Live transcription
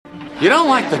You don't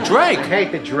like the Drake? I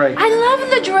hate the Drake. I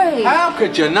love the Drake. How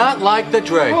could you not like the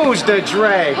Drake? Who's the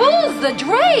Drake? Who's the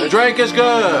Drake? The Drake is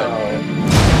good.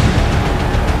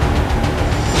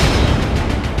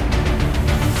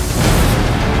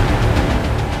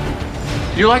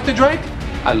 You like the Drake?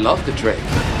 I love the Drake.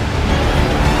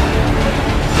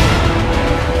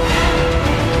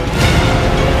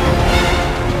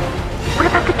 What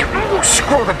about the Drake?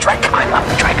 Screw the Drake. I love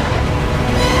the Drake.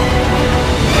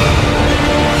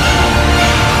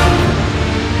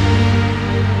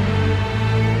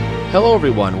 Hello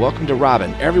everyone, welcome to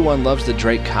Robin, Everyone Loves the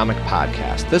Drake comic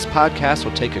podcast. This podcast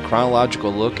will take a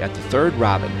chronological look at the third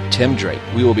Robin, Tim Drake.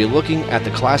 We will be looking at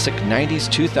the classic 90s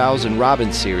 2000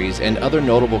 Robin series and other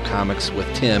notable comics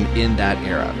with Tim in that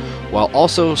era, while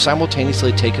also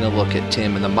simultaneously taking a look at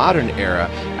Tim in the modern era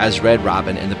as Red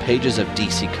Robin in the pages of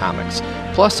DC Comics,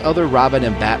 plus other Robin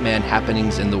and Batman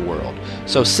happenings in the world.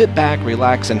 So sit back,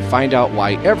 relax, and find out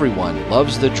why everyone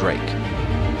loves the Drake.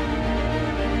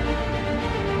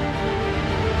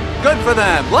 Good for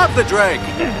them. Love the Drake.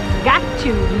 Got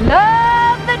to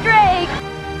love the Drake.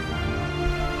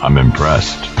 I'm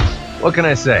impressed. What can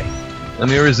I say? I'm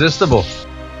irresistible.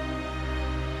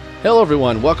 Hello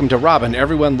everyone, welcome to Robin,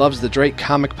 Everyone Loves the Drake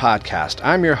comic podcast.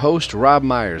 I'm your host, Rob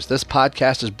Myers. This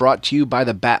podcast is brought to you by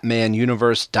the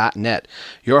BatmanUniverse.net,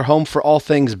 your home for all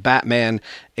things Batman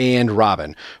and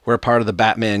Robin. We're part of the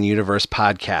Batman Universe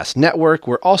Podcast Network.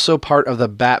 We're also part of the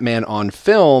Batman on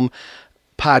Film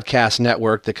podcast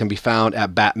network that can be found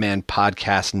at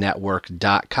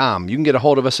batmanpodcastnetwork.com. You can get a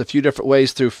hold of us a few different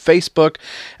ways through Facebook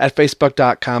at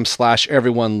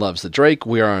facebook.com/Everyone Loves the Drake.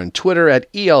 We are on Twitter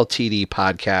at ELTD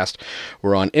Podcast.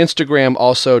 We're on Instagram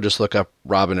also. Just look up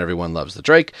Robin Everyone Loves the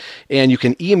Drake. And you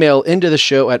can email into the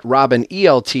show at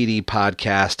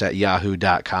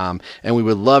robineltdpodcast@yahoo.com. And we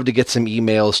would love to get some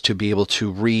emails to be able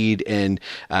to read and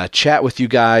chat with you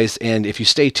guys. And if you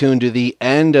stay tuned to the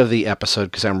end of the episode,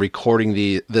 because I'm recording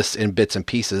this in bits and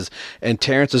pieces, and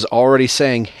Terrence is already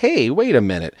saying, hey, wait a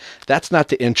minute, that's not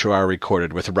the intro I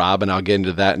recorded with Rob, and I'll get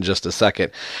into that in just a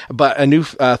second. But a new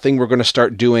thing we're going to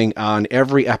start doing on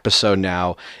every episode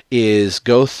now is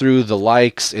go through the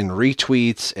likes and retweets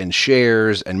and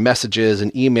shares and messages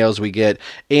and emails we get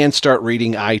and start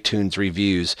reading iTunes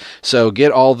reviews. So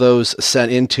get all those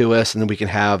sent in to us, and then we can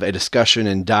have a discussion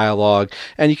and dialogue,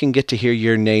 and you can get to hear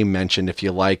your name mentioned if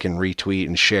you like and retweet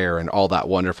and share and all that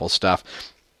wonderful stuff.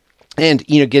 And,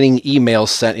 getting emails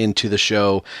sent into the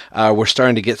show, we're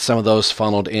starting to get some of those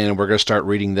funneled in, and we're going to start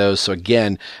reading those. So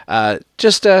again,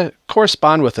 just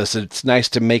correspond with us. It's nice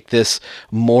to make this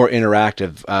more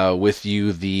interactive with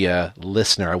you, the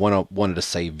listener. I wanted to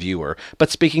say viewer. But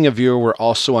speaking of viewer, we're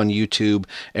also on YouTube,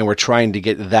 and we're trying to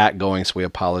get that going, so we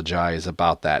apologize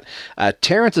about that.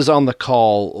 Terrence is on the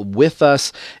call with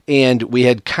us, and we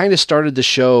had kind of started the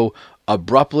show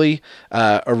abruptly.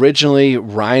 Originally,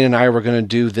 Ryan and I were going to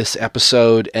do this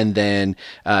episode, and then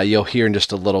you'll hear in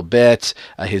just a little bit,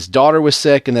 his daughter was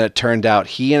sick, and then it turned out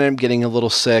he ended up getting a little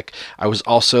sick. I was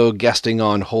also guesting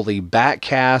on Holy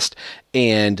Batcast,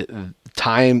 and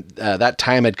that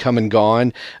time had come and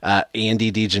gone.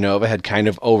 Andy DiGenova had kind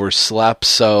of overslept,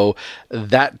 so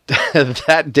that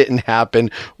that didn't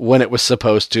happen when it was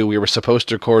supposed to. We were supposed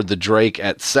to record the Drake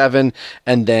at 7,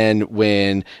 and then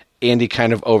when Andy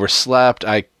kind of overslept,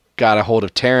 I got a hold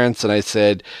of Terrence, and I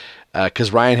said,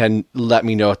 because Ryan hadn't let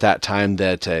me know at that time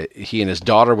that he and his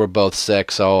daughter were both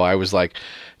sick, so I was like,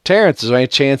 Terrence, is there any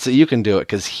chance that you can do it?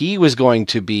 Because he was going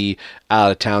to be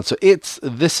out of town. So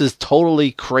this is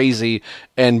totally crazy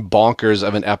and bonkers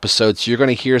of an episode. So you're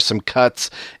going to hear some cuts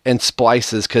and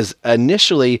splices, because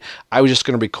initially I was just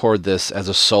going to record this as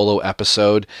a solo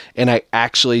episode, and I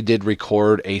actually did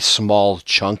record a small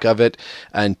chunk of it,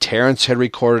 and Terrence had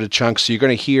recorded a chunk. So you're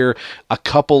going to hear a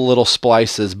couple little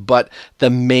splices, but the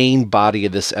main body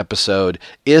of this episode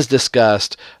is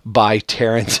discussed by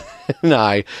Terrence and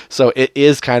I. So it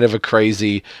is kind of a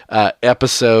crazy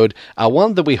episode,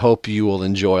 one that we hope you will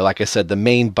enjoy. Like I said, the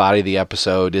main body of the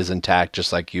episode is intact,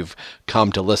 just like you've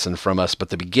come to listen from us, but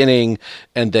the beginning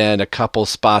and then a couple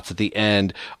spots at the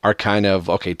end are kind of,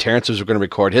 okay, Terrence was going to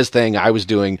record his thing, I was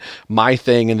doing my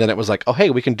thing, and then it was like, oh, hey,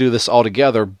 we can do this all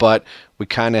together, but we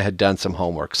kind of had done some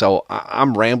homework. So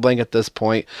I'm rambling at this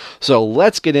point. So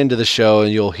let's get into the show,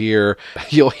 and you'll hear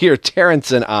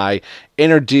Terrence and I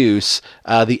introduce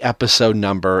the episode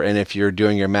number. And if you're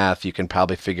doing your math, you can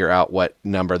probably figure out what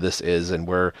number this is. And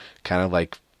we're kind of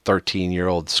like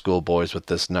 13-year-old schoolboys with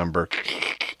this number.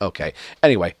 Okay.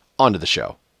 Anyway, on to the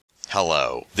show.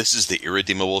 Hello, this is the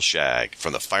Irredeemable Shag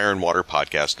from the Fire and Water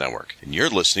Podcast Network, and you're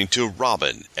listening to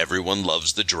Robin, Everyone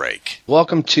Loves the Drake.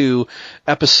 Welcome to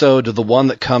episode the one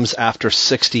that comes after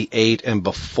 68 and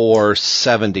before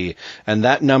 70, and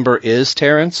that number is,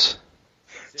 Terrence?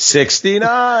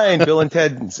 69, Bill and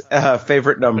Ted's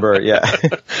favorite number, yeah.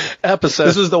 Episode.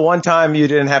 This was the one time you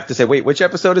didn't have to say, wait, which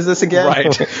episode is this again?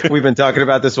 Right. We've been talking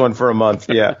about this one for a month,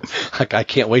 yeah. I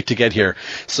can't wait to get here.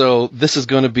 So this is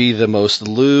going to be the most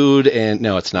lewd, and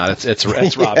no, it's not. It's Robin.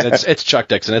 Yeah. It's Chuck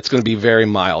Dixon. It's going to be very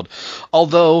mild.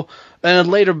 Although, in a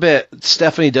later bit,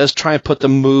 Stephanie does try and put the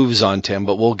moves on Tim,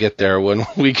 but we'll get there when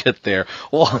we get there.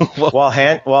 While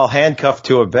handcuffed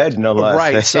to a bed, no less.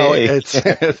 Right, so it's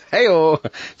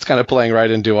it's kind of playing right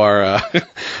into our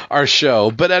our show.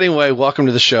 But anyway, welcome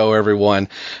to the show, everyone.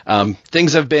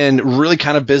 Things have been really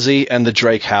kind of busy in the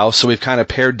Drake house, so we've kind of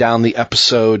pared down the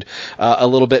episode a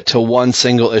little bit to one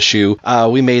single issue.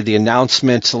 We made the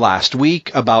announcement last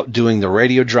week about doing the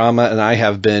radio drama, and I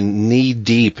have been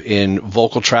knee-deep in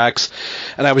vocal tracks.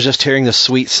 And I was just hearing the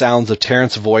sweet sounds of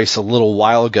Terrence's voice a little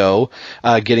while ago,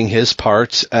 getting his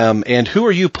part. And who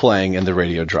are you playing in the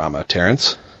radio drama,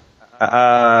 Terrence?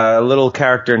 A little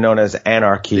character known as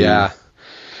Anarchy. Yeah.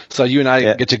 So you and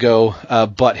I get to go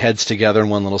butt heads together in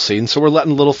one little scene. So we're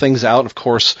letting little things out. Of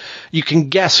course, you can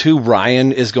guess who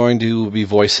Ryan is going to be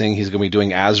voicing. He's going to be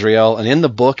doing Azrael. And in the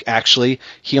book, actually,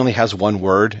 he only has one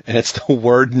word, and it's the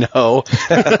word no.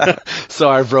 So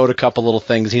I wrote a couple little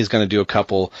things. He's going to do a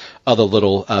couple other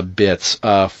little bits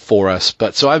for us.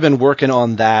 But so I've been working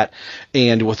on that,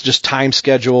 and with just time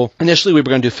schedule. Initially, we were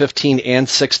going to do 15 and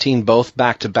 16 both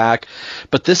back to back.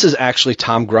 But this is actually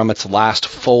Tom Grummett's last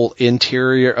full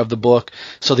interior of the book,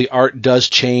 so the art does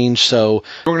change. So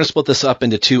we're going to split this up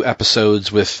into two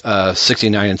episodes with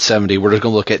 69 and 70. We're just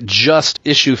going to look at just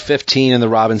issue 15 in the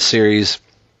Robin series,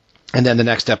 and then the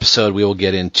next episode we will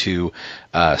get into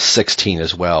 16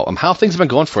 as well. How have things been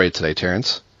going for you today,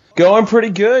 Terrence? Going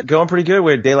pretty good.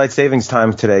 We had daylight savings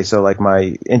time today, so like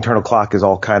my internal clock is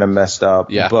all kind of messed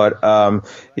up. Yeah. But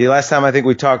the last time I think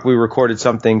we talked, we recorded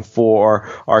something for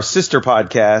our sister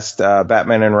podcast,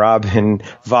 Batman and Robin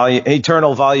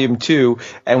Eternal Volume 2,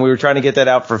 and we were trying to get that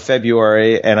out for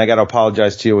February, and I got to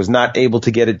apologize to you. I was not able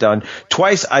to get it done.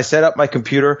 Twice I set up my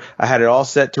computer. I had it all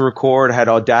set to record. I had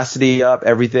Audacity up,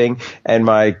 everything, and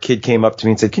my kid came up to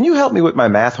me and said, "Can you help me with my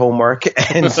math homework?"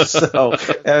 And so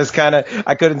it was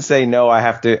I couldn't say no, I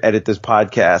have to edit this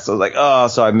podcast. I was like, oh,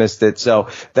 so I missed it. So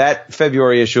that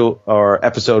February issue or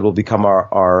episode will become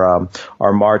our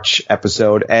March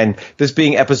episode. And this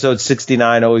being episode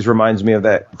 69 always reminds me of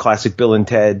that classic Bill and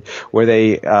Ted where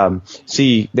they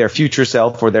see their future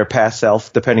self or their past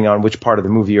self, depending on which part of the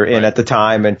movie you're in at the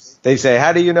time. And they say,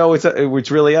 how do you know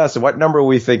it's really us? And what number are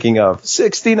we thinking of?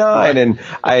 69. And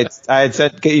I had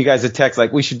sent you guys a text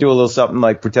like, we should do a little something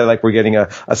like pretend like we're getting a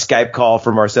Skype call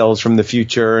from ourselves from the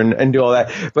future and do all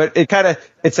that. But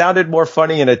it sounded more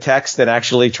funny in a text than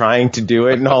actually trying to do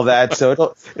it and all that. So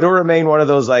it'll remain one of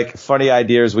those like funny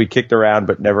ideas we kicked around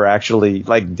but never actually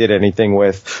like did anything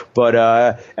with.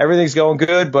 But everything's going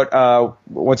good. But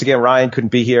once again, Ryan couldn't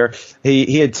be here.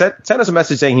 He had sent us a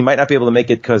message saying he might not be able to make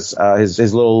it because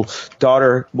his little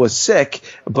daughter was sick.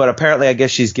 But apparently, I guess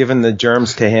she's given the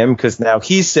germs to him because now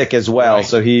he's sick as well. Right.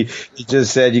 So he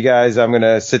just said, "You guys, I'm going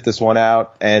to sit this one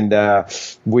out." And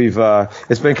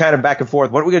it's been kind of back and forth.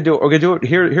 What are we going to do? We're going to do it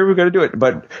here. We're going to do it.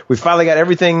 But we finally got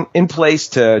everything in place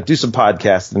to do some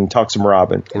podcasts and talk some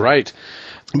Robin. Right.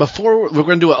 Before we're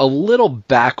going to do a little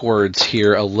backwards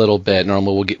here a little bit.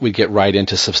 Normally we get right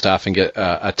into some stuff and get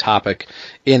a topic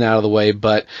in out of the way.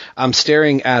 But I'm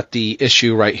staring at the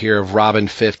issue right here of Robin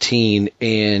 15,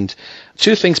 and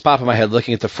two things pop in my head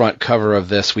looking at the front cover of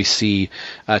this. We see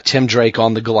Tim Drake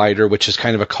on the glider, which is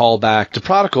kind of a callback to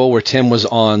Prodigal, where Tim was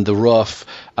on the roof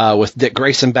with Dick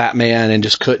Grayson Batman and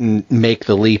just couldn't make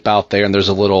the leap out there, and there's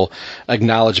a little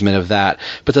acknowledgement of that.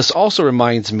 But this also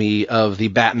reminds me of the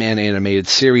Batman animated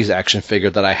series action figure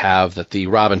that I have, that the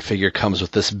Robin figure comes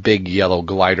with this big yellow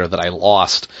glider that I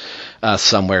lost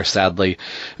somewhere, sadly.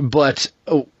 But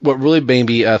what really made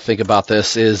me think about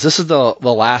this is the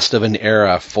last of an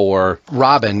era for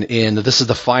Robin, and this is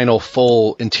the final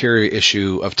full interior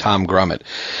issue of Tom Grummett.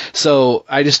 So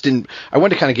I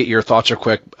wanted to kind of get your thoughts real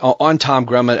quick on Tom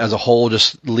Grummett as a whole,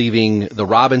 just leaving the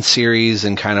Robin series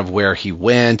and kind of where he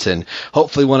went, and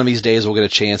hopefully one of these days we'll get a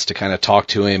chance to kind of talk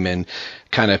to him and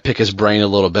kind of pick his brain a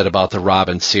little bit about the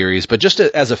Robin series. But just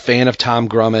as a fan of Tom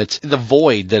Grummett, the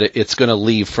void that it's going to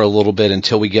leave for a little bit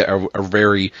until we get a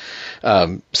very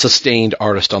sustained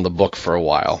artist on the book for a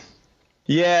while.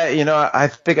 Yeah, I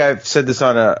think I've said this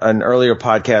on an earlier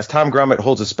podcast. Tom Grummett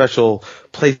holds a special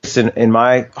place in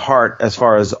my heart as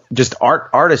far as just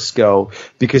artists go,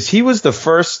 because he was the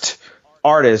first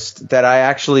artist that I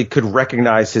actually could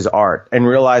recognize his art and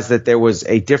realize that there was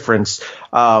a difference.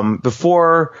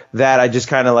 Before that, I just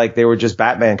kind of like they were just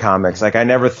Batman comics. Like I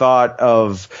never thought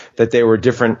of that they were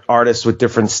different artists with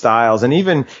different styles, and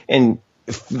even in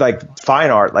like fine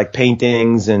art, like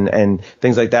paintings and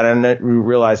things like that. I didn't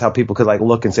realize how people could like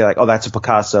look and say like, oh, that's a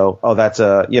Picasso. Oh, that's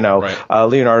a,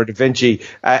 Leonardo da Vinci.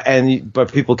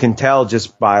 But people can tell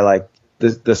just by like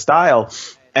the style.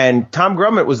 And Tom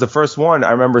Grummett was the first one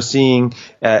I remember seeing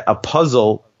a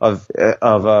puzzle of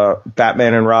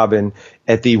Batman and Robin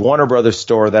at the Warner Brothers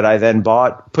store that I then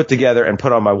put together and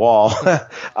put on my wall.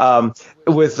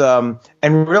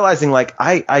 And realizing like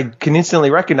I can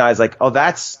instantly recognize like, oh,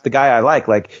 that's the guy I like.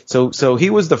 Like, so he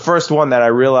was the first one that I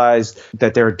realized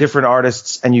that there are different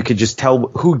artists and you could just tell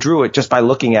who drew it just by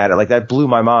looking at it. Like that blew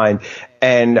my mind.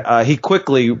 And he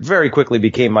very quickly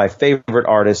became my favorite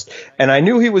artist. And I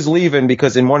knew he was leaving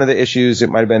because in one of the issues, it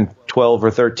might have been 12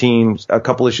 or 13, a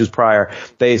couple issues prior,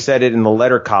 they said it in the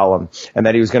letter column and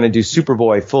that he was going to do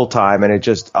Superboy full time. And it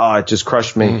just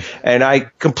crushed me. And I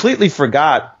completely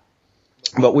forgot.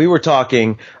 But we were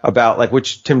talking about like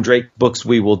which Tim Drake books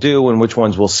we will do and which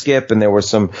ones we'll skip. And there were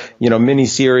some, mini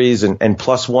series and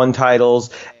 +1 titles.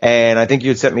 And I think you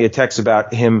had sent me a text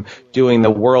about him doing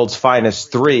the World's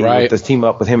Finest 3 with the team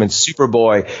up with him and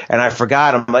Superboy. And I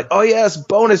forgot. I'm like, oh yes,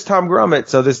 bonus Tom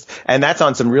Grummett. And that's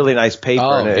on some really nice paper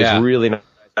and it's really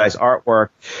nice artwork.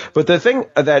 But the thing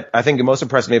that I think most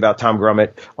impressed me about Tom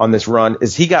Grummett on this run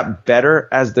is he got better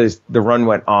as the run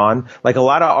went on. Like a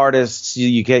lot of artists,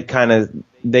 you get kind of,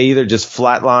 they either just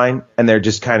flatline and they're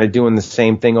just kind of doing the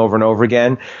same thing over and over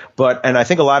again. And I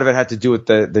think a lot of it had to do with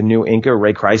the new inker,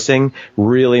 Ray Kreising,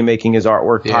 really making his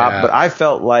artwork pop. But I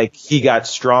felt like he got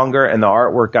stronger and the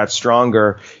artwork got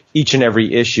stronger each and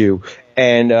every issue.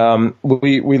 And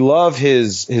we love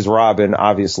his Robin,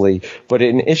 obviously, but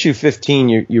in issue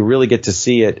 15, you really get to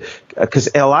see it because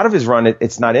a lot of his run,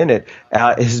 it's not in it.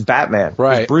 His Batman,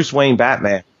 his Bruce Wayne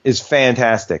Batman is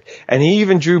fantastic. And he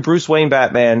even drew Bruce Wayne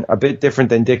Batman a bit different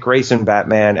than Dick Grayson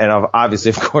Batman. And obviously,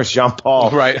 of course, Jean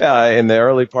Paul in the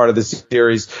early part of the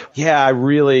series. Yeah,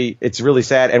 it's really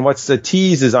sad. And what's the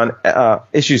tease is on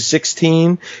issue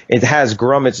 16, it has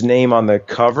Grummett's name on the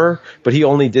cover, but he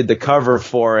only did the cover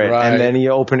for it. And then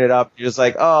you open it up, you're just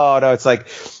like, oh, no, it's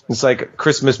like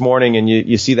Christmas morning and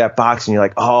you see that box and you're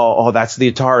like, oh, that's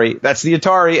the Atari. That's the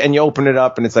Atari. And you open it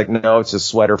up and it's like, no, it's a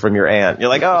sweater from your aunt. You're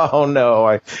like, oh,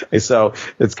 no. So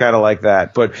it's kind of like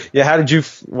that. But yeah,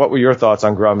 what were your thoughts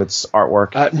on Grummett's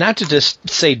artwork? Not to just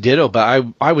say ditto, but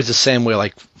I was the same way,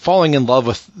 like falling in love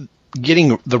with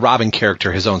getting the Robin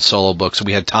character his own solo books.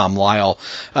 We had Tom Lyle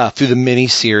through the mini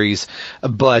series,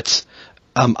 but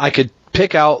I could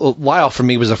pick out Lyle. For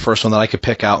me was the first one that I could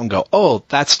pick out and go, oh,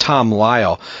 that's Tom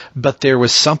Lyle. But there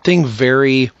was something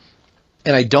very,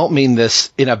 and I don't mean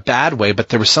this in a bad way, but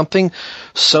there was something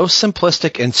so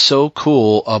simplistic and so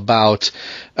cool about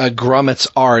Grummett's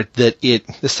art that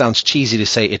this sounds cheesy to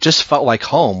say, it just felt like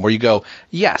home, where you go,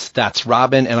 yes, that's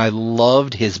Robin. And I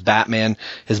loved his Batman.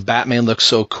 His Batman looked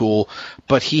so cool,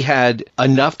 but he had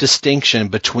enough distinction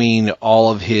between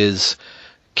all of his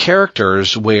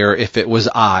characters where if it was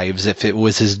Ives, if it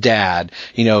was his dad,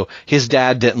 his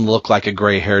dad didn't look like a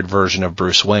gray-haired version of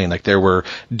Bruce Wayne. Like there were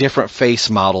different face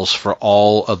models for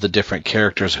all of the different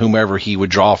characters, whomever he would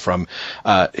draw from.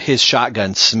 His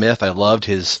Shotgun Smith, I loved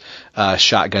his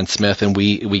Shotgun Smith, and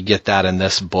we get that in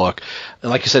this book.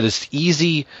 And like I said, it's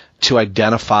easy to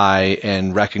identify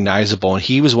and recognizable, and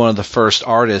he was one of the first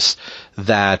artists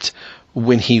that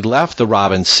when he left the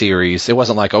Robin series, it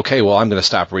wasn't like, okay, well, I'm going to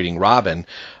stop reading Robin.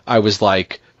 I was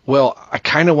like, well, I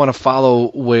kind of want to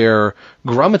follow where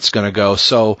Grummett's going to go.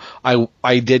 So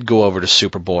I did go over to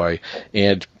Superboy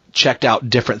and checked out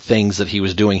different things that he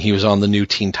was doing. He was on the new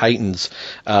Teen Titans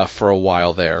for a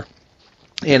while there.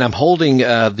 And I'm holding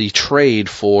the trade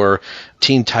for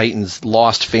Teen Titans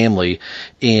Lost Family,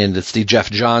 and it's the Jeff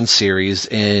Johns series.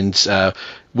 And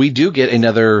we do get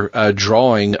another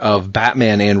drawing of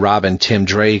Batman and Robin, Tim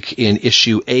Drake, in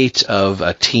issue 8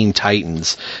 of Teen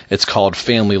Titans. It's called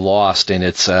Family Lost, and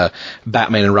it's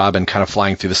Batman and Robin kind of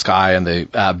flying through the sky and the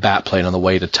Batplane on the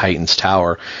way to Titan's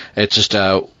Tower. It's just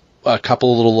a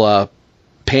couple little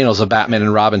panels of Batman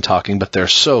and Robin talking, but they're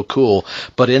so cool.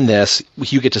 But in this,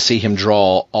 you get to see him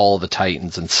draw all the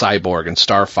Titans and Cyborg and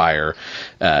Starfire,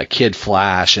 Kid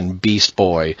Flash and Beast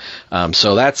Boy.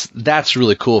 So that's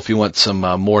really cool if you want some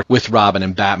more with Robin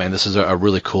and Batman. This is a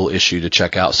really cool issue to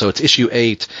check out. So it's issue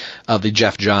 8 of the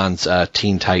Jeff Johns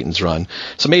Teen Titans run.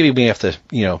 So maybe we have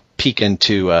to, peek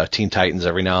into Teen Titans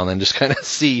every now and then, just kind of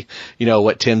see,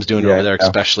 what Tim's doing over there,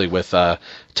 especially with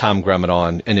Tom Grummett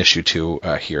on in issue 2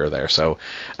 here or there. So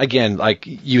again, like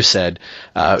you said,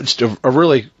 just a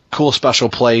really cool special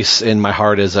place in my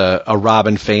heart as a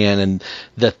Robin fan, and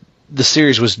that the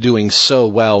series was doing so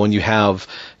well. When you have,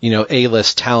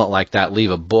 A-list talent like that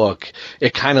leave a book,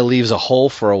 it kind of leaves a hole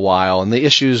for a while. And the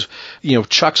issues,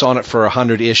 Chuck's on it for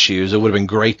 100 issues. It would have been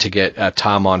great to get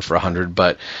Tom on for 100,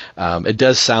 but it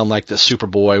does sound like the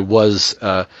Superboy was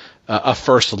a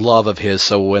first love of his.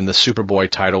 So when the Superboy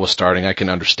title was starting, I can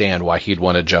understand why he'd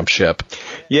want to jump ship.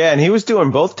 Yeah, and he was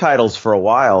doing both titles for a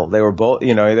while. They were both,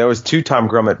 there was 2 Tom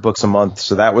Grummett books a month,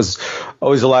 so that was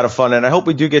always a lot of fun. And I hope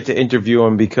we do get to interview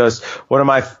him, because one of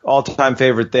my all-time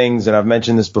favorite things, and I've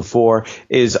mentioned this before,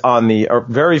 is on the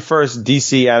very first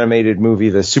DC animated movie,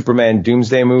 the Superman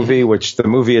Doomsday movie, which the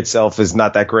movie itself is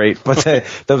not that great, but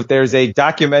there's a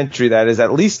documentary that is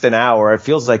at least an hour. It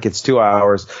feels like it's 2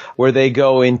 hours, where they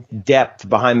go in depth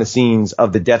behind the scenes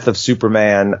of the death of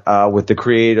Superman with the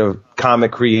creative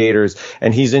comic creators,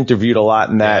 and he's interviewed a lot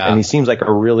in that, and he seems like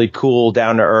a really cool,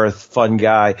 down-to-earth, fun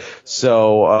guy.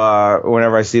 So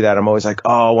whenever I see that, I'm always like,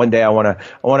 oh, one day I want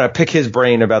to pick his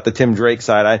brain about the Tim Drake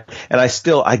side.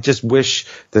 I just wish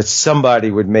that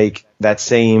somebody would make that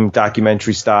same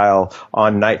documentary style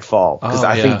on Nightfall, because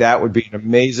I think that would be an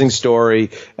amazing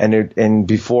story. And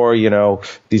before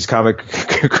these comic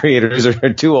creators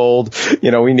are too old,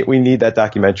 we need that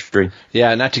documentary.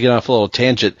 Yeah, not to get off a little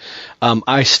tangent,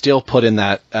 I still put in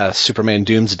that Superman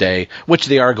Doomsday, which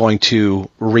they are going to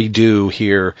redo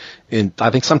here in,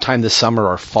 I think, sometime this summer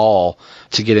or fall,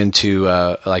 to get into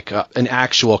an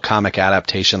actual comic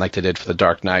adaptation like they did for The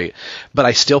Dark Knight. But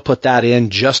I still put that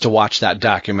in just to watch that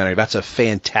documentary. That's a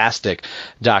fantastic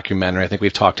documentary. I think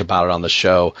we've talked about it on the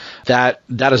show. That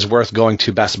is worth going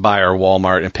to Best Buy or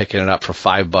Walmart and picking it up for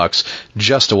 $5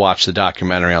 just to watch the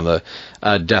documentary on the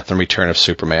Death and Return of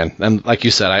Superman. And like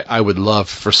you said, I would love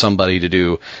for somebody to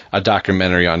do a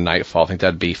documentary on Nightfall. I think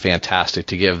that'd be fantastic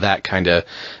to give that kind of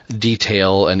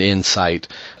detail and insight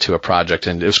to a project.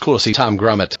 And it was cool to see Tom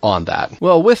Grummett on that.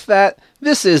 Well, with that,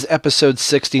 this is episode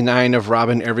 69 of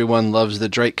Robin Everyone Loves the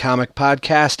Drake Comic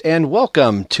Podcast, and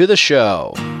welcome to the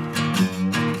show.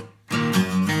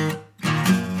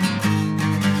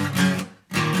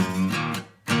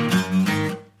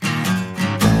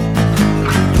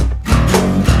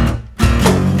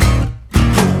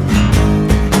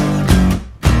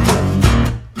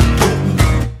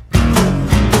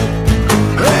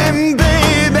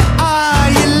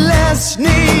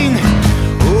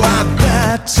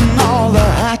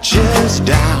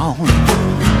 Down.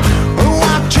 Oh,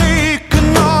 I've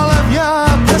taken all of your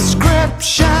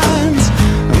prescriptions,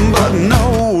 but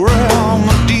no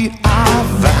remedy I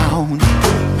found.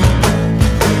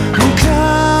 I'm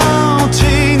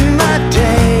counting my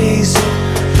days,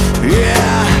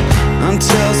 yeah,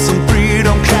 until some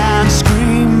freedom can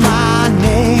scream my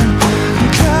name.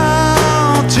 I'm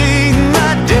counting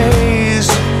my days,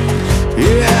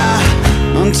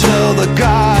 yeah, until the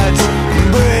gods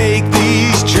break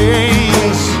these chains.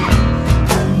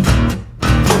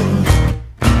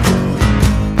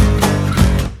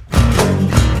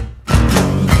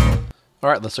 All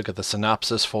right, let's look at the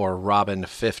synopsis for Robin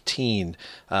 15.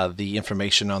 The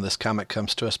information on this comic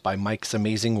comes to us by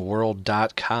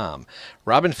Mike'sAmazingWorld.com.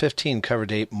 Robin 15, cover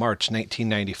date March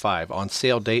 1995. On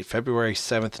sale date February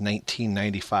 7th,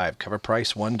 1995. Cover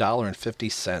price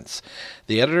 $1.50.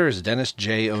 The editor is Dennis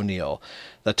J. O'Neil.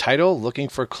 The title, Looking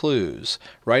for Clues.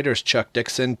 Writers Chuck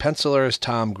Dixon. Penciler is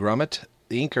Tom Grummett.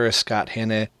 The inker is Scott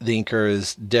Hanna. The inker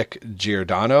is Dick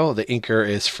Giordano. The inker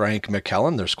is Frank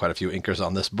McKellen. There's quite a few inkers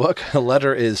on this book. The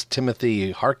letter is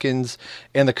Timothy Harkins.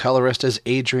 And the colorist is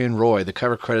Adrian Roy. The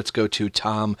cover credits go to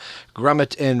Tom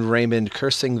Grummett and Raymond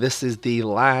Kersing. This is the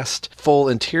last full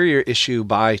interior issue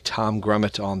by Tom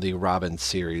Grummett on the Robin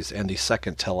series, and the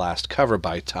second to last cover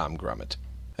by Tom Grummett.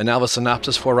 And now the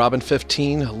synopsis for Robin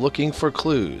 15, Looking for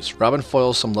Clues. Robin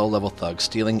foils some low-level thugs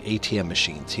stealing ATM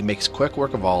machines. He makes quick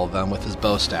work of all of them with his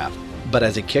bow staff. But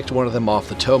as he kicked one of them off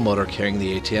the tow motor carrying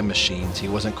the ATM machines, he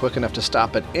wasn't quick enough to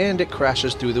stop it, and it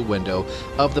crashes through the window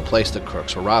of the place the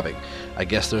crooks were robbing. I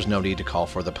guess there's no need to call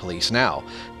for the police now.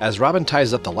 As Robin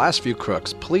ties up the last few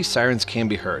crooks, police sirens can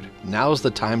be heard. Now's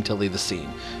the time to leave the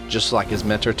scene, just like his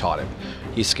mentor taught him.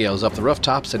 He scales up the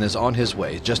rooftops and is on his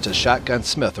way just as Shotgun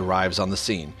Smith arrives on the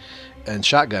scene. And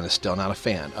Shotgun is still not a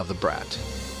fan of the brat.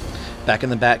 Back in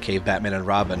the Batcave, Batman and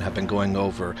Robin have been going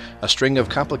over a string of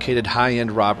complicated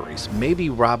high-end robberies. Maybe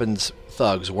Robin's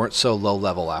thugs weren't so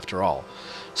low-level after all.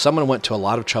 Someone went to a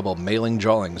lot of trouble mailing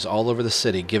drawings all over the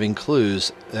city giving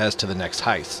clues as to the next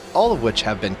heist, all of which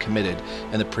have been committed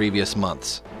in the previous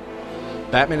months.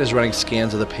 Batman is running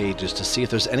scans of the pages to see if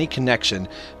there's any connection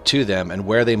to them and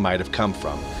where they might have come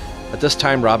from. At this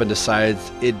time, Robin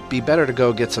decides it'd be better to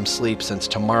go get some sleep since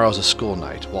tomorrow's a school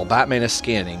night. While Batman is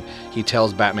scanning, he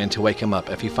tells Batman to wake him up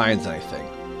if he finds anything.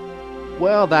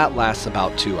 Well, that lasts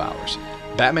about 2 hours.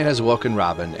 Batman has woken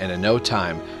Robin, and in no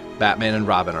time, Batman and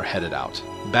Robin are headed out.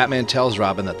 Batman tells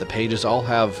Robin that the pages all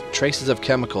have traces of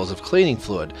chemicals of cleaning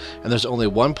fluid, and there's only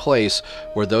one place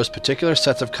where those particular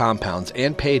sets of compounds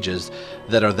and pages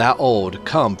that are that old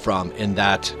come from in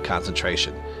that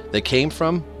concentration. They came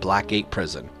from Blackgate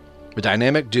Prison. The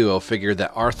dynamic duo figured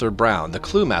that Arthur Brown, the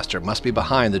clue master, must be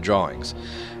behind the drawings.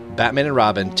 Batman and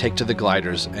Robin take to the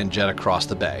gliders and jet across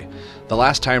the bay. The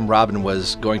last time Robin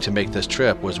was going to make this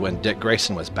trip was when Dick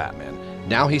Grayson was Batman.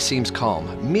 Now he seems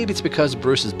calm. Maybe it's because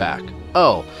Bruce is back.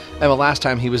 Oh, and the last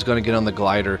time he was going to get on the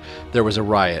glider, there was a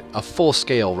riot, a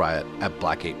full-scale riot at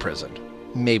Blackgate Prison.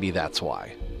 Maybe that's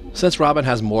why. Since Robin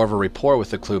has more of a rapport with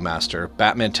the Clue Master,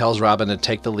 Batman tells Robin to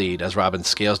take the lead as Robin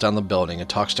scales down the building and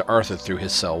talks to Arthur through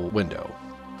his cell window.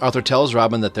 Arthur tells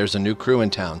Robin that there's a new crew in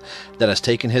town that has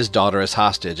taken his daughter as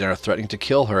hostage and are threatening to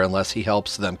kill her unless he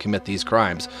helps them commit these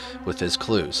crimes with his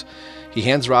clues. He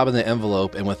hands Robin the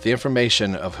envelope and with the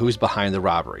information of who's behind the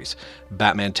robberies.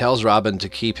 Batman tells Robin to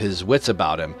keep his wits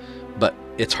about him, but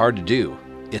it's hard to do.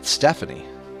 It's Stephanie.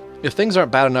 If things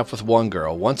aren't bad enough with one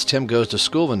girl, once Tim goes to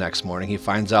school the next morning, he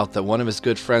finds out that one of his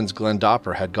good friends, Glenn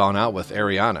Dopper, had gone out with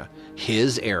Ariana.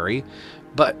 His Ari.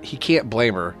 But he can't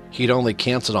blame her. He'd only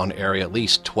canceled on Ari at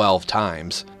least 12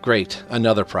 times. Great,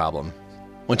 another problem.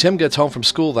 When Tim gets home from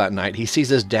school that night, he sees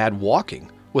his dad walking,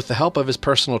 with the help of his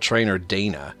personal trainer,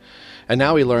 Dana. And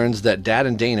now he learns that Dad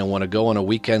and Dana want to go on a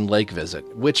weekend lake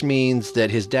visit, which means that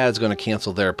his dad's going to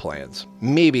cancel their plans.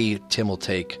 Maybe Tim will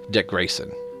take Dick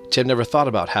Grayson. Tim never thought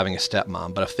about having a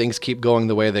stepmom, but if things keep going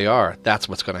the way they are, that's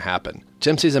what's going to happen.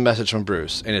 Tim sees a message from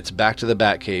Bruce, and it's back to the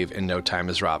Batcave in no time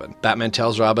as Robin. Batman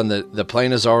tells Robin that the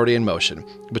plane is already in motion.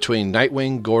 Between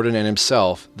Nightwing, Gordon, and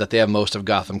himself, that they have most of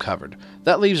Gotham covered.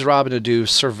 That leaves Robin to do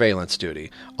surveillance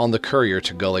duty on the courier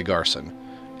to Gully Garson.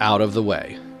 Out of the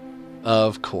way.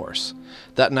 Of course.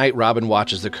 That night, Robin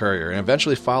watches the courier and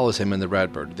eventually follows him in the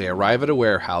Redbird. They arrive at a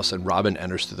warehouse, and Robin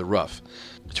enters through the roof.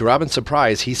 To Robin's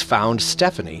surprise, he's found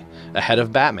Stephanie, ahead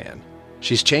of Batman.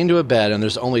 She's chained to a bed, and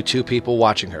there's only 2 people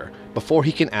watching her. Before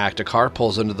he can act, a car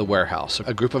pulls into the warehouse.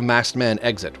 A group of masked men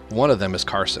exit. One of them is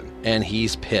Carson, and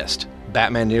he's pissed.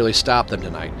 Batman nearly stopped them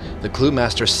tonight. The Clue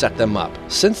Master set them up.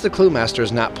 Since the Clue Master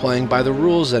is not playing by the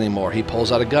rules anymore, he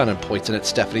pulls out a gun and points it at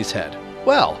Stephanie's head.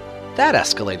 Well, that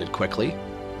escalated quickly.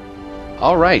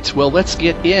 All right, well, let's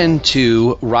get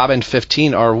into Robin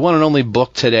 15, our one and only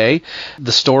book today.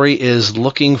 The story is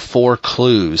Looking for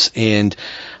Clues, and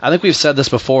I think we've said this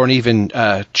before, and even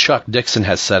Chuck Dixon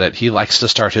has said it. He likes to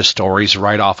start his stories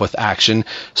right off with action,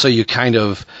 so you kind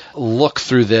of look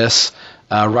through this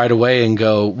right away and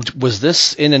go, was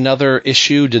this in another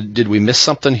issue? Did we miss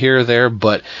something here or there?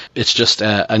 But it's just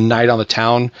a night on the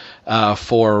town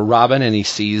for Robin, and he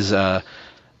sees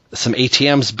some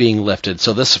ATMs being lifted.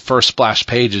 So this first splash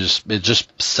page is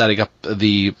just setting up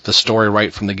the story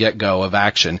right from the get-go of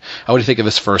action. What do you think of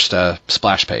this first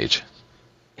splash page?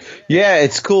 Yeah,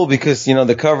 it's cool because, you know,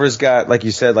 the cover's got, like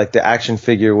you said, like the action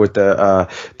figure with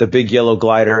the big yellow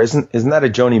glider. Isn't that a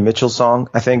Joni Mitchell song,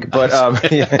 I think? But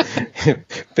yeah,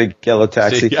 Big Yellow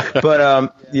Taxi. Yeah.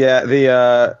 But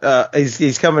yeah,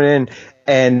 he's coming in.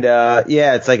 And,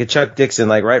 yeah, it's like a Chuck Dixon,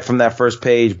 like right from that first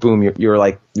page, boom,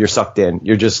 you're sucked in.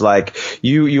 You're just like,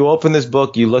 you open this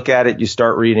book, you look at it, you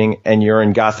start reading, and you're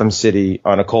in Gotham City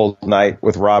on a cold night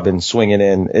with Robin swinging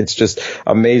in. It's just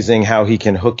amazing how he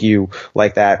can hook you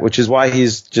like that, which is why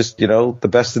he's just, you know, the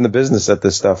best in the business at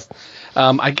this stuff.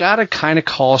 I gotta kind of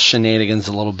call shenanigans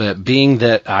a little bit, being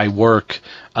that I work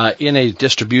in a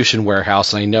distribution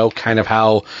warehouse, and I know kind of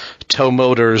how tow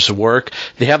motors work.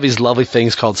 They have these lovely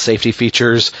things called safety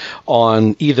features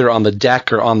on either on the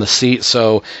deck or on the seat.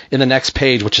 So in the next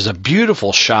page, which is a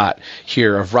beautiful shot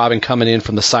here of Robin coming in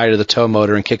from the side of the tow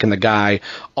motor and kicking the guy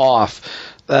off,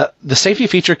 the safety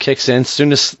feature kicks in as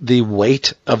soon as the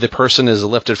weight of the person is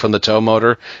lifted from the tow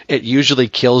motor. It usually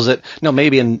kills it. No,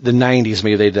 maybe in the 90s,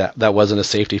 maybe that wasn't a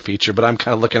safety feature, but I'm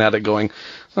kind of looking at it going,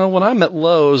 well, when I'm at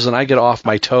Lowe's and I get off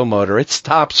my tow motor, it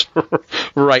stops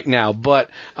right now. But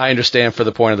I understand for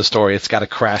the point of the story, it's got to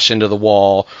crash into the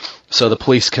wall so the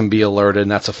police can be alerted. And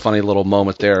that's a funny little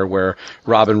moment there where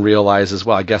Robin realizes,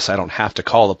 well, I guess I don't have to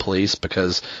call the police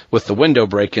because with the window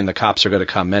break-in, the cops are going to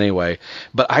come anyway.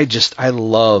 But I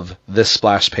love this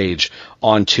splash page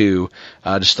onto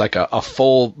just like a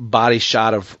full body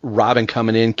shot of Robin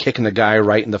coming in, kicking the guy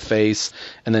right in the face,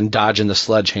 and then dodging the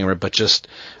sledgehammer. But just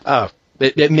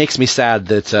it makes me sad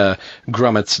that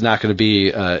Grummet's not going to be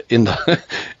in the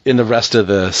in the rest of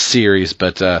the series.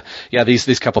 But yeah,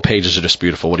 these couple pages are just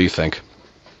beautiful. What do you think?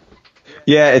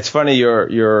 Yeah, it's funny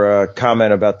your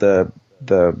comment about the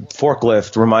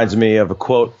forklift reminds me of a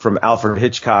quote from Alfred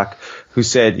Hitchcock, who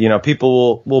said,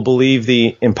 people will believe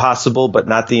the impossible, but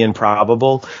not the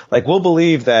improbable. Like, we'll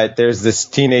believe that there's this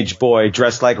teenage boy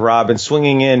dressed like Robin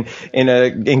swinging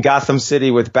in Gotham City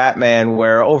with Batman,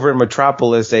 where over in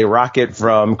Metropolis, a rocket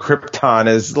from Krypton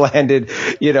has landed,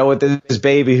 with this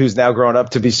baby who's now grown up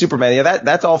to be Superman. Yeah,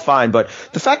 that's all fine. But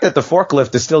the fact that the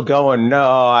forklift is still going,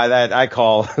 I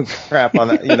call crap on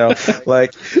that,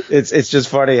 like it's just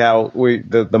funny how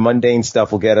the mundane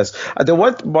stuff will get us.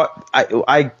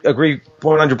 I agree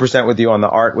 100% with you on the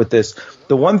art with this.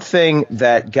 The one thing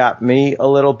that got me a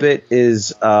little bit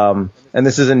is, and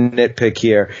this is a nitpick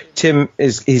here,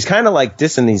 he's kind of like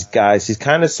dissing these guys. He's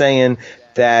kind of saying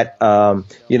that,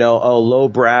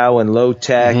 lowbrow and low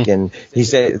tech. Mm-hmm. And he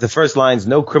said the first line's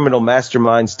no criminal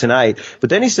masterminds tonight. But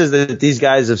then he says that these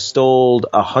guys have stole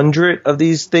 100 of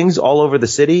these things all over the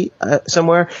city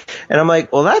somewhere. And I'm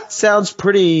like, well, that sounds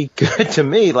pretty good to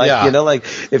me. Like, yeah. Like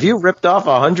if you ripped off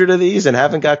 100 of these and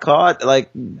haven't got caught,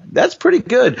 like that's pretty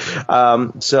good.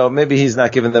 So maybe he's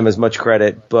not giving them as much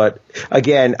credit. But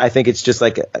again, I think it's just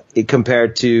like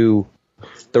compared to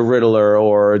the Riddler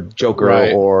or Joker,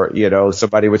 right, or,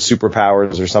 somebody with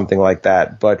superpowers or something like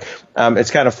that. But it's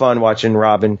kind of fun watching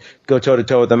Robin go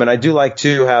toe-to-toe with them. And I do like,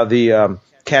 too, how the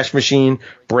cash machine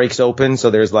breaks open.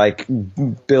 So there's like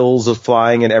bills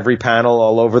flying in every panel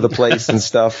all over the place and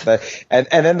stuff. And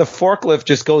then the forklift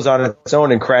just goes on its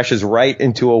own and crashes right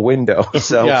into a window.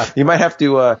 So yeah. You might have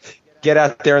to get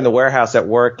out there in the warehouse at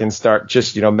work and start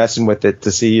just, messing with it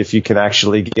to see if you can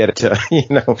actually get it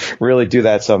to, really do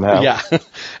that somehow. Yeah.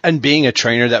 And being a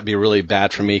trainer, that'd be really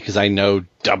bad for me because I know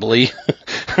doubly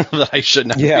that I should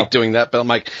not be doing that. But I'm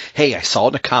like, hey, I saw it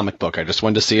in a comic book. I just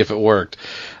wanted to see if it worked.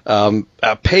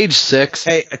 Page 6.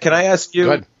 Hey, can I ask you?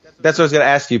 Go ahead. That's what I was going to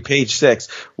ask you. Page 6.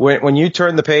 When you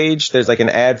turn the page, there's like an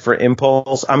ad for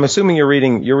Impulse. I'm assuming you're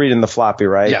reading the floppy,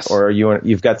 right? Yes. Or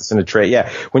you've got this in a tray. Yeah.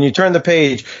 When you turn the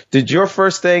page,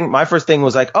 my first thing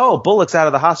was like, oh, Bullock's out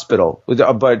of the hospital.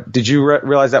 But did you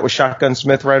realize that was Shotgun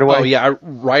Smith right away? Oh yeah,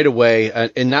 right away,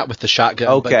 and not with the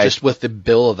shotgun, but just with the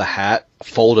bill of the hat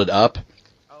folded up.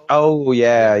 Oh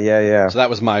yeah. So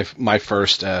that was my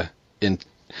first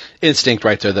instinct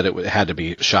right there that it had to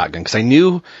be shotgun because I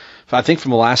knew. I think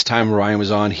from the last time Ryan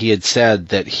was on, he had said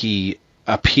that he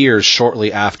appears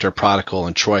shortly after Prodigal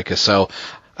and Troika. So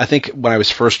I think when I was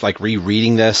first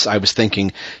rereading this, I was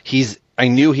thinking I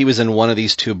knew he was in one of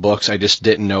these two books. I just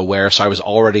didn't know where. So I was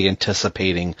already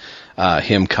anticipating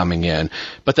him coming in.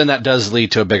 But then that does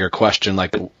lead to a bigger question,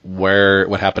 like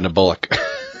what happened to Bullock?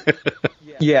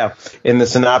 Yeah. In the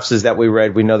synopsis that we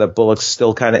read, we know that Bullock's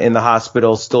still kind of in the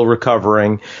hospital, still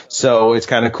recovering. So it's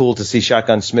kind of cool to see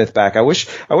Shotgun Smith back. I wish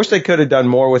they could have done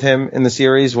more with him in the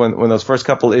series. When those first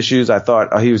couple issues, I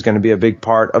thought he was going to be a big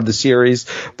part of the series,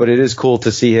 but it is cool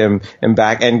to see him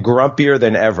back and grumpier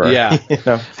than ever. Yeah.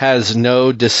 Has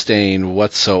no disdain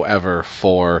whatsoever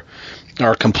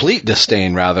or complete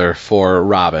disdain rather for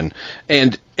Robin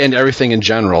and everything in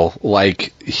general.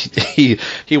 Like he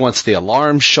wants the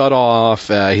alarm shut off.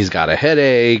 He's got a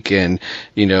headache and,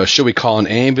 should we call an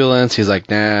ambulance? He's like,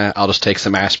 nah, I'll just take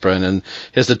some aspirin. And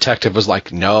his detective was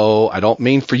like, no, I don't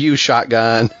mean for you,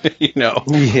 Shotgun.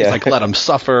 Like let him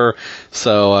suffer.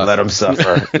 So, let him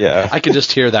suffer. Yeah. I could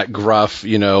just hear that gruff,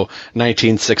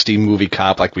 1960 movie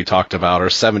cop like we talked about or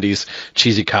 70s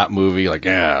cheesy cop movie. Like,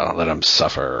 yeah, let him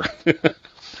suffer.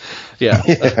 Yeah.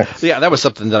 That was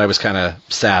something that I was kind of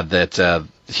sad that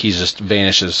he just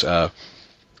vanishes a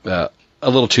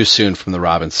little too soon from the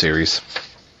Robin series.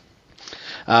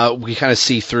 We kind of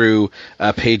see through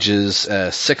pages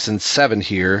 6 and 7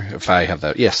 here, if I have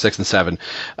that. Yeah, 6 and 7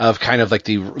 of kind of like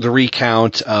the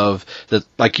recount of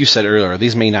like you said earlier,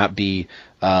 these may not be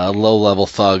low-level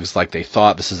thugs like they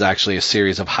thought. This is actually a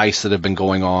series of heists that have been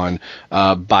going on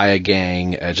by a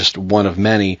gang, just one of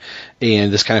many.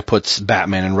 And this kind of puts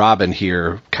Batman and Robin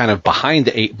here kind of behind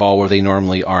the 8 ball where they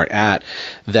normally aren't at,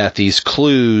 that these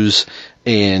clues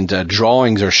and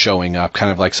drawings are showing up,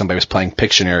 kind of like somebody was playing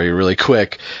Pictionary really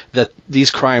quick, that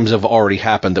these crimes have already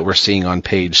happened that we're seeing on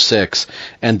page 6,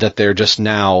 and that they're just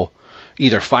now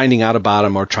either finding out about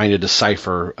them or trying to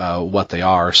decipher what they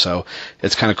are. So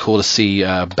it's kind of cool to see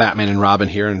Batman and Robin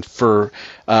here. And for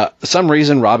some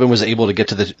reason, Robin was able to get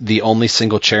to the only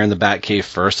single chair in the Batcave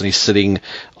first, and he's sitting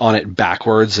on it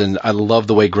backwards. And I love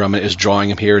the way Grummett is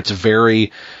drawing him here. It's a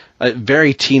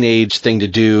very teenage thing to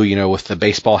do, you know, with the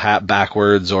baseball hat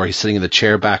backwards, or he's sitting in the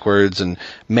chair backwards and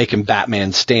making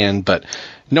Batman stand. But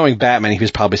knowing Batman, he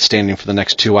was probably standing for the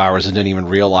next 2 hours and didn't even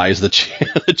realize the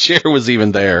chair was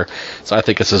even there. So I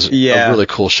think this is a really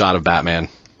cool shot of Batman.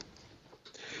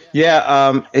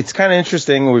 Yeah, it's kind of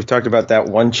interesting. We've talked about that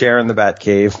one chair in the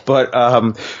Batcave, but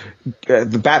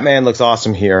the Batman looks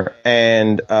awesome here.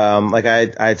 And like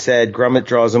I had said, Grummett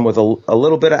draws him with a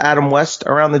little bit of Adam West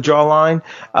around the jawline.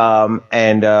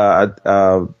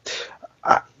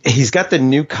 He's got the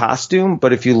new costume,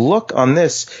 but if you look on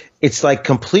this, it's like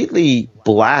completely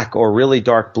black or really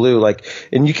dark blue. Like,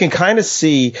 and you can kind of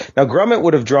see now Grummett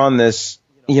would have drawn this,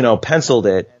 you know, penciled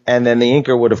it, and then the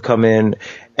inker would have come in,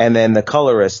 and then the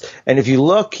colorist. And if you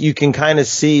look, you can kind of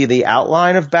see the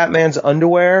outline of Batman's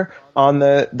underwear on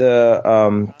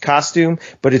the costume,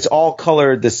 but it's all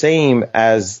colored the same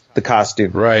as the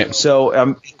costume. Right.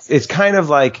 So it's kind of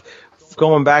like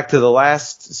going back to the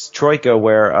last Troika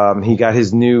where he got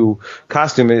his new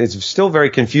costume. It's still very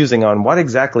confusing on what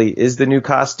exactly is the new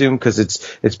costume, because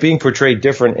it's being portrayed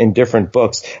different in different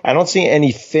books. I don't see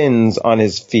any fins on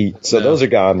his feet, so those are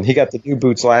gone. He got the new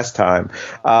boots last time.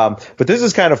 But this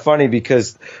is kind of funny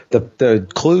because the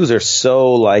clues are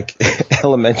so like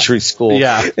elementary school.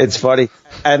 Yeah. It's funny.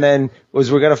 And then we're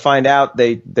going to find out,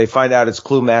 they find out it's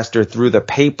Clue Master through the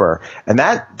paper. And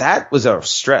that was a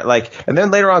stretch. Like, and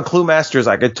then later on, Clue Master's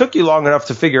like, it took you long enough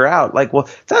to figure out. Like, well,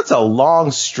 that's a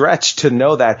long stretch to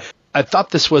know that. I thought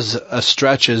this was a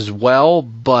stretch as well,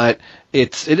 but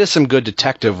it is some good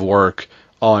detective work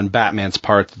on Batman's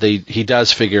part. He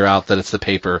does figure out that it's the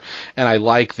paper. And I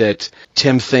like that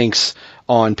Tim thinks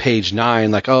on page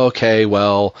 9, like, oh, okay,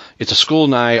 well, it's a school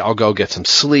night, I'll go get some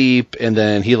sleep, and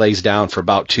then he lays down for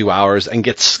about 2 hours and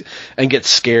gets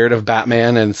scared of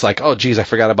Batman, and it's like, oh, geez, I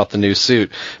forgot about the new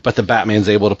suit. But the Batman's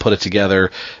able to put it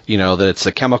together, you know, that it's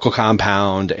a chemical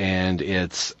compound, and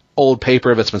it's old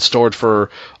paper that's been stored for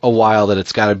a while, that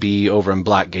it's got to be over in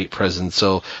Blackgate Prison.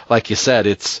 So, like you said,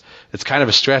 it's kind of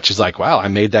a stretch. It's like, wow, I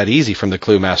made that easy from the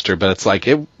Clue Master, but it's like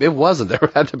it wasn't. There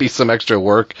had to be some extra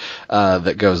work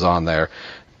that goes on there.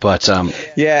 But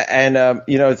yeah, and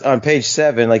you know, it's on page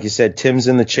 7, like you said, Tim's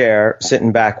in the chair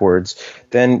sitting backwards.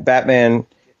 Then Batman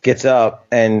gets up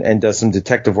and does some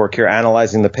detective work here,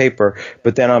 analyzing the paper.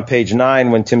 But then on page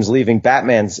 9, when Tim's leaving,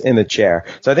 Batman's in the chair.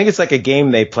 So I think it's like a game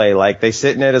they play. Like, they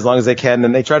sit in it as long as they can,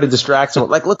 then they try to distract him.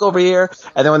 Like, look over here.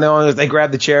 And then when they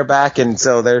grab the chair back. And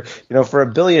so they're, you know, for a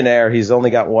billionaire, he's only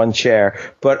got one chair.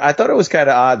 But I thought it was kind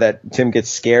of odd that Tim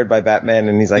gets scared by Batman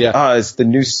and he's like, oh, it's the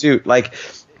new suit. Like,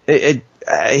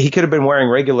 he could have been wearing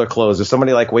regular clothes. If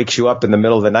somebody like wakes you up in the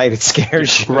middle of the night, it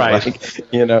scares you. Right.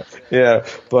 Like, you know, yeah.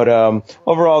 But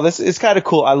overall, this is kind of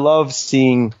cool. I love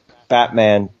seeing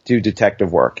Batman do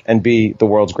detective work and be the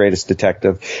world's greatest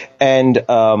detective. And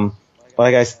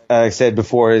like I said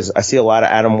before, is I see a lot of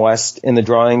Adam West in the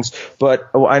drawings.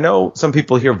 But I know some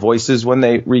people hear voices when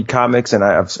they read comics, and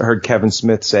I've heard Kevin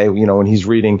Smith say, you know, when he's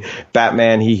reading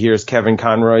Batman, he hears Kevin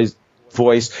Conroy's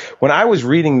voice. When I was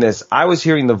reading this, I was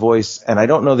hearing the voice, and I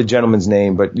don't know the gentleman's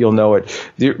name, but you'll know it.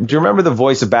 Do you remember the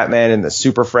voice of Batman in the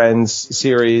Super Friends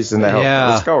series? And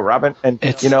let's go, Robin. And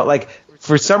you know, like,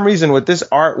 for some reason with this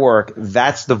artwork,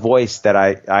 that's the voice that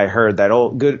I heard,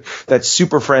 that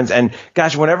Super Friends. And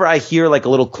gosh, whenever I hear like a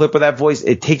little clip of that voice,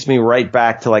 it takes me right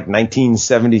back to like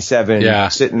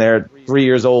 1977, sitting there 3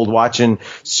 years old watching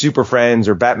Super Friends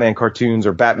or Batman cartoons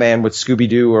or Batman with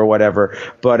Scooby-Doo or whatever.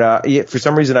 But for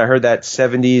some reason I heard that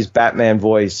 70s Batman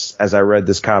voice as I read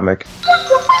this comic.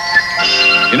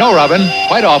 You know, Robin,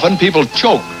 quite often people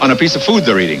choke on a piece of food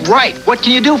they're eating. Right. What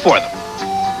can you do for them?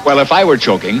 Well, if I were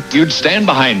choking, you'd stand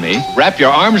behind me, wrap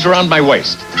your arms around my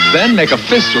waist, then make a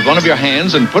fist with one of your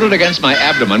hands and put it against my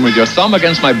abdomen with your thumb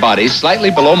against my body,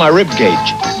 slightly below my rib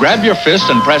cage. Grab your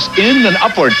fist and press in and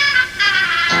upward.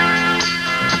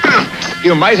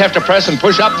 You might have to press and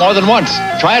push up more than once.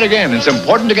 Try it again. It's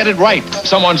important to get it right.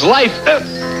 Someone's life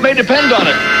may depend on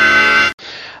it.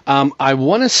 I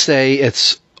want to say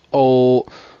it's Olanso,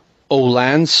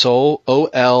 Olansoule.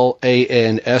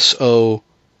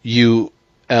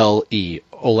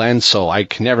 Olanso. I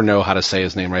can never know how to say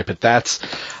his name right, but that's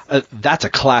that's a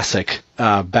classic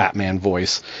Batman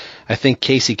voice. I think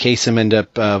Casey Kasem ended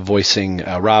up voicing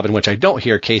Robin, which I don't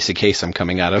hear Casey Kasem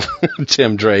coming out of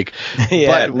Tim Drake.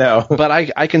 Yeah, no. But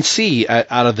I can see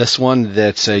out of this one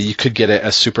that you could get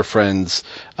a Super Friends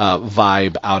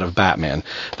vibe out of Batman.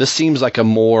 This seems like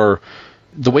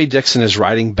the way Dixon is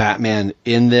writing Batman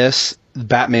in this,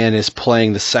 Batman is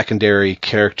playing the secondary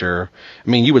character. I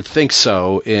mean, you would think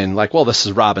so in this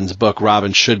is Robin's book.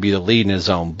 Robin should be the lead in his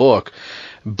own book.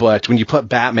 But when you put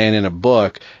Batman in a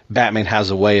book, Batman has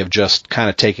a way of just kind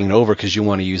of taking over because you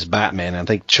want to use Batman. And I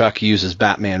think Chuck uses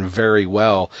Batman very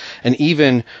well. And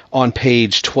even on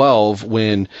page 12,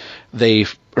 when they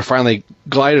are finally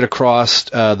glided across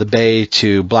the bay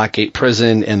to Blackgate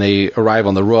Prison and they arrive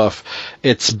on the roof,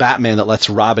 it's Batman that lets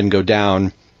Robin go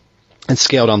down and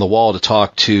scale down the wall to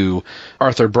talk to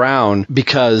Arthur Brown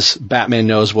because Batman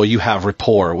knows, well, you have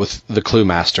rapport with the Clue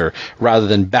Master. Rather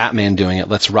than Batman doing it,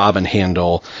 lets Robin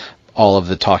handle all of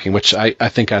the talking, which I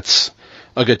think that's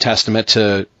a good testament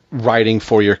to writing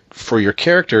for your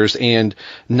characters and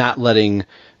not letting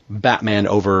Batman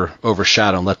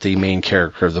overshadow and let the main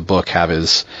character of the book have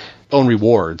his own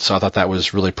reward. So I thought that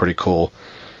was really pretty cool.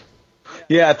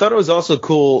 Yeah, I thought it was also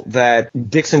cool that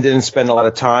Dixon didn't spend a lot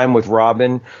of time with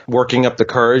Robin working up the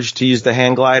courage to use the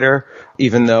hand glider,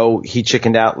 even though he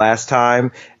chickened out last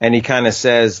time. And he kind of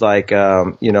says,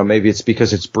 maybe it's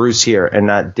because it's Bruce here and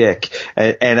not Dick.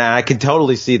 And I can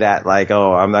totally see that,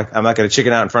 I'm not going to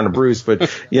chicken out in front of Bruce, but,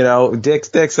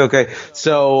 Dick's okay.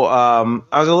 So I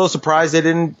was a little surprised they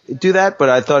didn't do that, but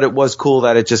I thought it was cool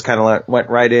that it just kind of went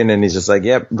right in and he's just like,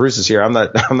 yep, Bruce is here. I'm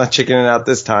not chickening out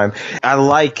this time. I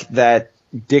like that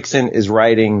Dixon is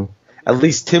writing at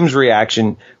least Tim's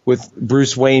reaction with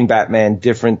Bruce Wayne Batman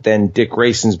different than Dick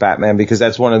Grayson's Batman, because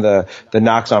that's one of the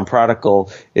knocks on Prodigal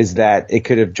is that it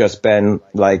could have just been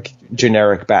like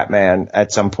generic Batman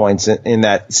at some points in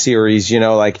that series,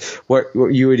 what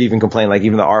you would even complain, like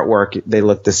even the artwork, they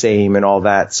look the same and all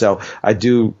that. So I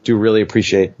do really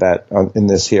appreciate that in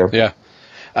this here. Yeah.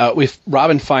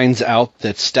 Robin finds out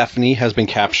that Stephanie has been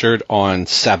captured on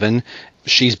 7.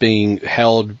 She's being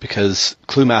held because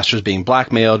Clue Master's being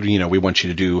blackmailed. We want you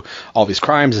to do all these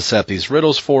crimes and set up these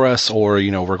riddles for us, or,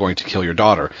 we're going to kill your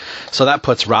daughter. So that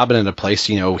puts Robin in a place,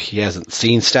 he hasn't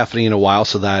seen Stephanie in a while,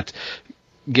 so that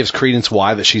gives credence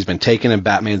why that she's been taken, and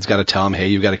Batman's got to tell him, hey,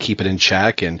 you've got to keep it in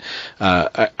check. And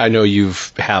I know you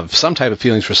have some type of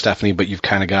feelings for Stephanie, but you've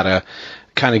kind of got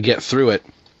to get through it.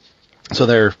 So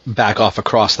they're back off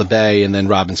across the bay, and then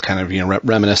Robin's kind of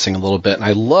reminiscing a little bit. And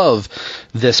I love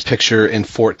this picture in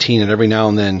 14, and every now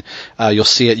and then you'll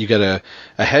see it. You get a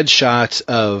headshot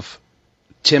of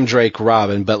Tim Drake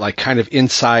Robin, but kind of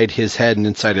inside his head and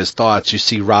inside his thoughts, you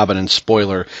see Robin and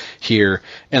Spoiler here.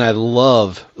 And I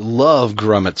love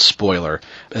Grummet's Spoiler.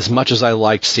 As much as I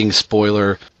liked seeing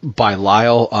Spoiler by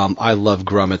Lyle, I love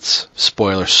Grummet's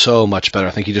Spoiler so much better. I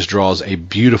think he just draws a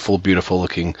beautiful, beautiful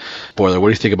looking Spoiler. What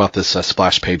do you think about this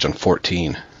splash page on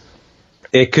 14?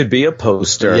 It could be a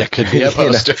poster. Yeah, it could be a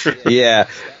poster. Yeah,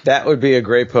 that would be a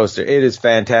great poster. It is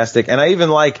fantastic. And I even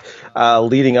like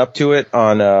leading up to it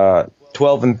on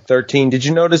 12 and 13. Did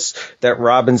you notice that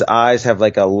Robin's eyes have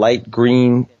like a light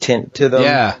green tint to them?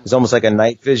 Yeah. It's almost like a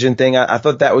night vision thing. I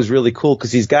thought that was really cool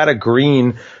because he's got a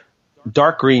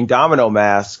dark green domino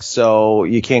mask, so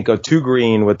you can't go too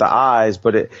green with the eyes,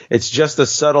 but it's just a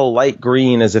subtle light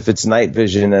green as if it's night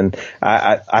vision. And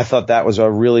I thought that was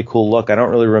a really cool look. I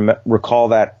don't really recall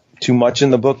that too much in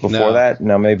the book before that.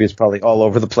 Now maybe it's probably all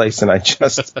over the place and I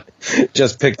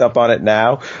just picked up on it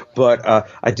now. But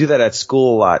I do that at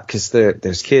school a lot because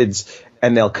there's kids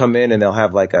and they'll come in and they'll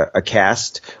have like a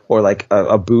cast or like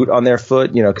a boot on their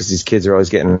foot, because these kids are always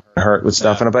getting hurt with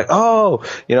stuff. And I'm like, oh,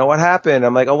 what happened?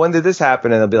 I'm like, oh, when did this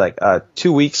happen? And they'll be like,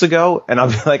 2 weeks ago. And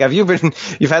I'll be like,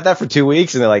 you've had that for 2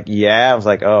 weeks? And they're like, yeah. I was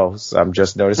like, oh, so I'm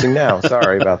just noticing now.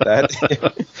 Sorry about that.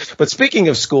 But speaking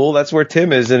of school, that's where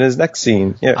Tim is in his next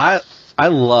scene. Yeah. I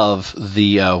love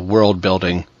the world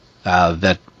building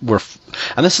that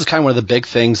and this is kind of one of the big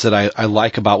things that I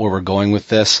like about where we're going with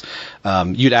this.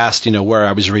 You'd asked, where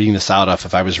I was reading this out of,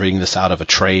 if I was reading this out of a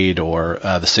trade or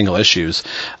the single issues.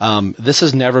 This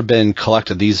has never been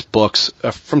collected. These books,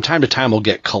 from time to time, will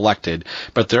get collected,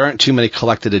 but there aren't too many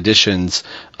collected editions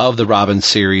of the Robin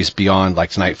series beyond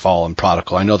like Nightfall and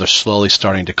Prodigal. I know they're slowly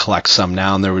starting to collect some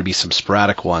now, and there would be some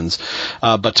sporadic ones.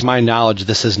 But to my knowledge,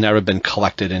 this has never been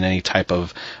collected in any type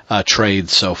of trade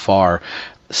so far.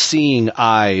 Seeing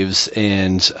Ives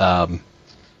and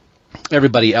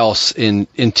everybody else in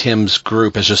Tim's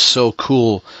group is just so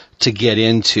cool to get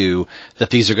into,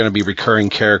 that these are going to be recurring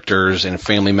characters and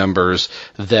family members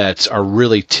that are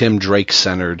really Tim Drake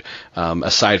centered,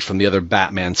 aside from the other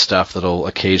Batman stuff that'll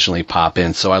occasionally pop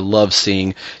in. So I love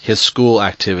seeing his school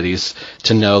activities,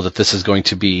 to know that this is going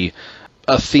to be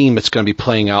a theme that's going to be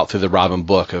playing out through the Robin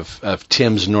book of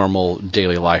Tim's normal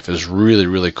daily life is really,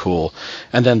 really cool.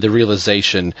 And then the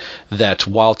realization that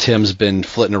while Tim's been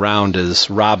flitting around as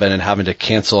Robin and having to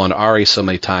cancel on Ari so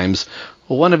many times,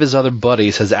 one of his other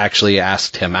buddies has actually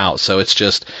asked him out. So it's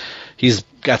just, he's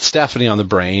got Stephanie on the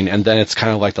brain, and then it's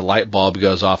kind of like the light bulb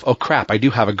goes off. Oh crap, I do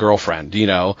have a girlfriend,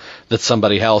 that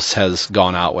somebody else has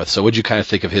gone out with. So what'd you kind of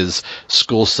think of his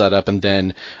school setup? And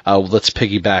then let's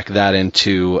piggyback that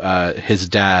into his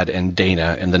dad and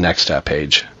Dana in the next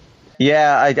page.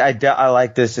 Yeah, I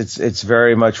like this. It's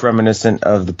very much reminiscent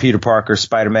of the Peter Parker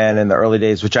Spider-Man in the early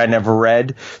days, which I never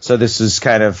read. So this is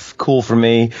kind of cool for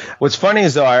me. What's funny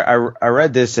is, though, I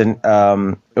read this, and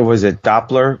was it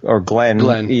Doppler or Glenn?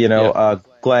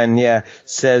 Glenn,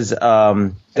 says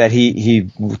that he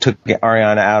took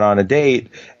Ariana out on a date.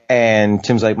 And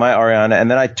Tim's like, my Ariana.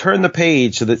 And then I turn the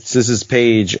page. So this is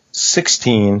page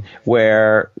 16,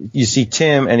 where you see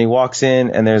Tim, and he walks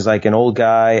in, and there's like an old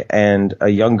guy and a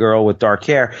young girl with dark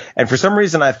hair. And for some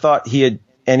reason, I thought he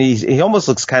almost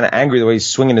looks kind of angry the way he's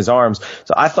swinging his arms.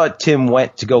 So I thought Tim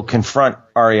went to go confront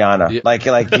Ariana, like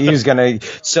he was gonna.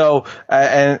 So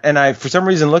and I for some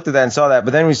reason looked at that and saw that,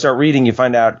 but then when we start reading, you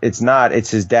find out it's not. It's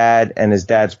his dad and his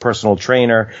dad's personal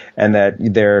trainer, and that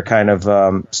they're kind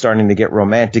of starting to get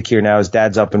romantic here now. His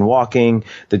dad's up and walking.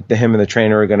 Him and the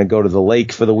trainer are going to go to the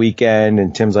lake for the weekend,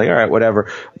 and Tim's like, all right,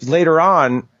 whatever. Later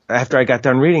on, after I got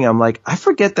done reading, I'm like, I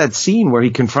forget that scene where he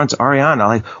confronts Ariana.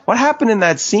 Like, what happened in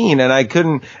that scene? And I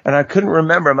couldn't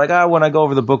remember. I'm like, when I go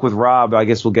over the book with Rob, I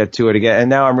guess we'll get to it again. And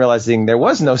now I'm realizing there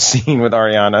was no scene with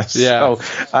Ariana. Yeah.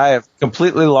 So I have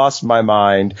completely lost my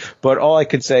mind. But all I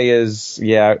could say is,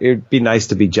 it'd be nice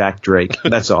to be Jack Drake.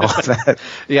 That's all.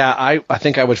 Yeah, I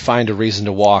think I would find a reason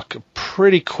to walk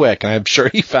pretty quick. And I'm sure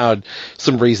he found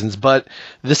some reasons. But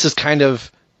this is kind of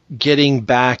getting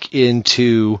back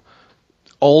into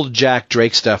old Jack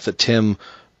Drake stuff that Tim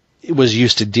was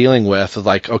used to dealing with.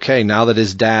 Like, okay, now that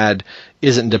his dad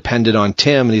isn't dependent on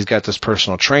Tim, and he's got this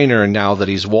personal trainer, and now that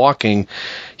he's walking,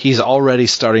 he's already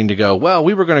starting to go, well,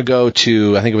 we were going to go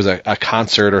to, I think it was a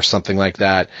concert or something like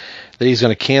that he's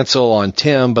going to cancel on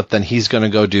Tim, but then he's going to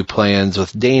go do plans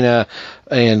with Dana,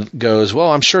 and goes,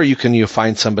 well, I'm sure you can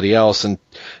find somebody else. And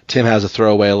Tim has a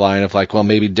throwaway line of like, well,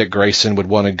 maybe Dick Grayson would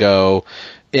want to go.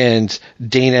 And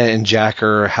Dana and Jack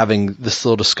are having this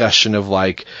little discussion of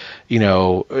like,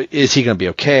 is he going to be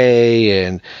okay?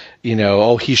 And,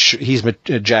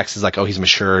 Jax is like, oh, he's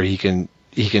mature. He can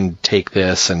take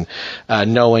this. And,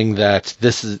 knowing that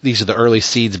these are the early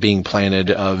seeds being planted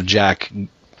of Jack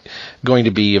going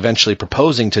to be eventually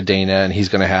proposing to Dana, and he's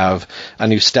going to have a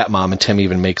new stepmom, and Tim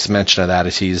even makes mention of that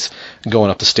as he's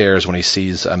going up the stairs when he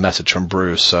sees a message from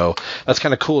Bruce. So that's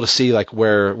kind of cool to see like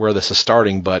where this is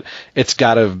starting, but it's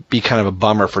got to be kind of a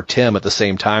bummer for Tim at the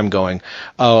same time going,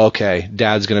 oh, okay,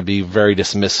 Dad's going to be very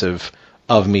dismissive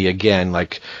of me again.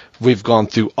 Like, we've gone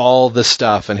through all this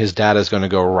stuff, and his dad is going to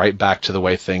go right back to the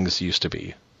way things used to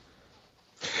be.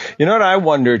 You know what I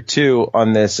wondered too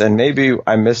on this, and maybe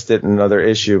I missed it in another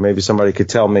issue. Maybe somebody could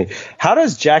tell me. How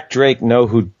does Jack Drake know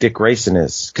who Dick Grayson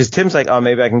is? Because Tim's like, oh,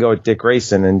 maybe I can go with Dick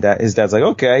Grayson, and his dad's like,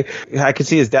 okay. I could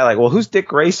see his dad like, well, who's Dick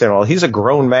Grayson? Well, he's a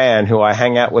grown man who I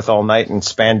hang out with all night in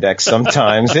spandex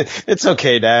sometimes. It's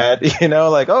okay, Dad.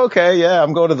 Like, okay, yeah,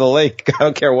 I'm going to the lake. I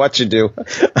don't care what you do.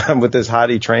 I'm with this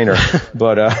hottie trainer.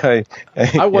 But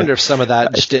I wonder if some of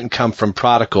that just didn't come from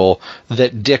Prodigal,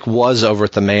 that Dick was over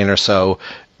at the Manor, so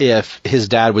if his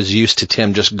dad was used to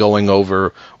Tim just going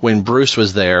over when Bruce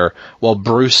was there, well,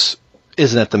 Bruce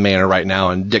isn't at the Manor right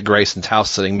now, and Dick Grayson's house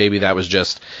sitting, maybe that was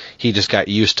just, he just got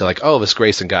used to like, oh, this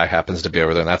Grayson guy happens to be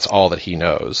over there, and that's all that he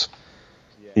knows.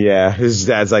 Yeah, his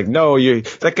dad's like, no,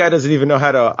 that guy doesn't even know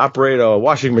how to operate a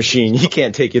washing machine. He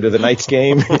can't take you to the Knights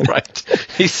game. Right.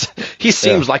 He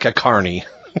seems like a carny.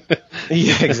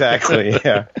 Yeah, exactly,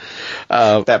 yeah.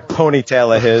 That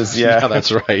ponytail of his, yeah. Yeah,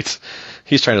 that's right.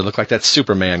 He's trying to look like that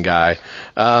Superman guy.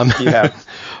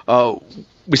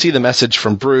 We see the message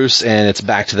from Bruce, and it's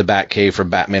back to the Batcave for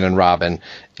Batman and Robin.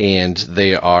 And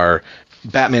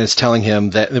Batman is telling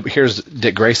him that, here's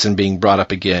Dick Grayson being brought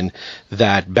up again,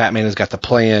 that Batman has got the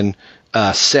plan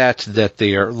set, that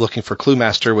they are looking for Clue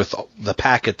Master with the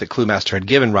packet that Clue Master had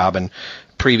given Robin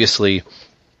previously,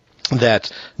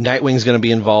 that Nightwing's going to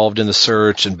be involved in the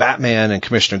search, and Batman and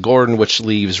Commissioner Gordon, which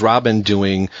leaves Robin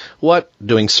doing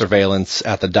surveillance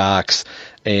at the docks.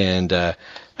 And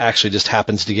actually just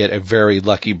happens to get a very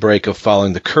lucky break of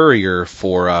following the courier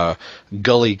for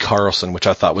Gully Carlson, which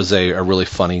I thought was a really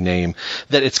funny name.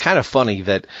 That it's kind of funny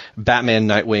that Batman,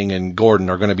 Nightwing, and Gordon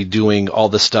are going to be doing all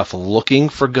this stuff looking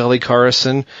for Gully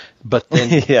Carlson, but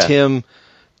then Tim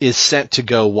is sent to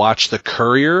go watch the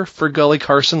courier for Gully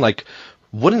Carlson. Like,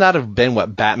 wouldn't that have been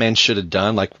what Batman should have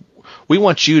done? Like, we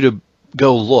want you to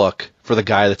go look for the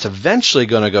guy that's eventually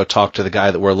going to go talk to the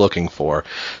guy that we're looking for.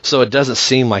 So it doesn't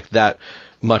seem like that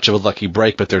much of a lucky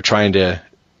break, but they're trying to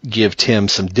give Tim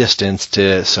some distance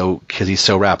because he's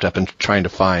so wrapped up in trying to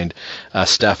find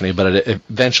Stephanie, but it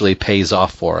eventually pays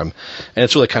off for him. And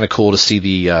it's really kind of cool to see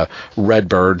the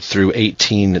Redbird through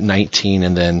 18, 19,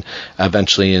 and then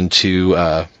eventually into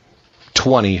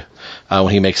 20 when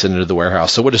he makes it into the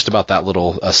warehouse. So what just about that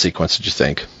little sequence did you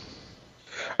think?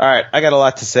 All right, I got a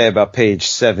lot to say about page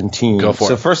 17. Go for it.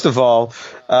 So first of all,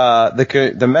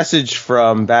 the message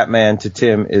from Batman to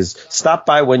Tim is stop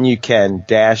by when you can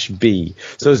 -B.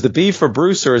 So is the B for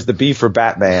Bruce or is the B for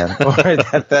Batman?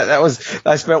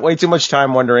 I spent way too much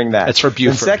time wondering that. It's for Buford.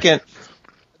 And second,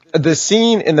 the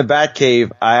scene in the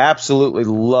Batcave, I absolutely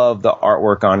love the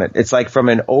artwork on it. It's like from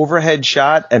an overhead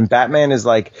shot, and Batman is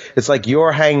like, it's like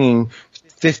you're hanging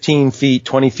 15 feet,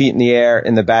 20 feet in the air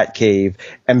in the Batcave,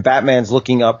 and Batman's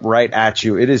looking up right at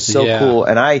you. It is so cool.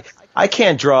 And I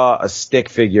can't draw a stick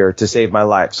figure to save my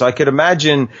life. So I could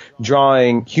imagine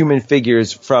drawing human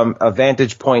figures from a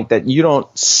vantage point that you don't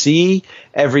see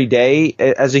every day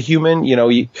as a human. You know,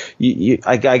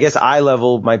 I guess eye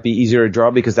level might be easier to draw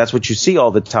because that's what you see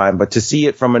all the time. But to see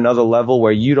it from another level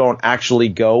where you don't actually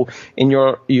go in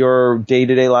your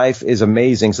day-to-day life is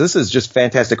amazing. So this is just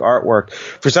fantastic artwork.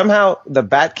 For somehow the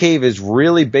Batcave is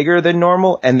really bigger than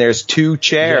normal, and there's 2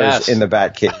 chairs in the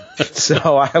Batcave.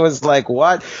 So I was like,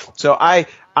 what? So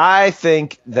I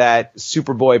think that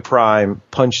Superboy Prime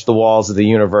punched the walls of the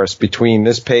universe between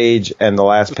this page and the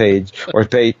last page, or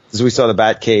page as we saw the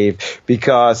Batcave,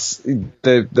 because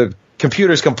the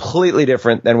computer is completely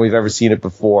different than we've ever seen it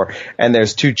before, and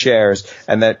there's 2 chairs,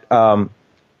 and that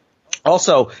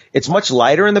also, it's much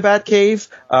lighter in the Batcave,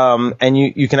 and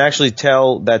you can actually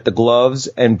tell that the gloves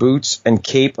and boots and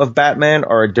cape of Batman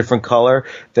are a different color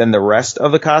than the rest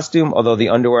of the costume, although the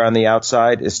underwear on the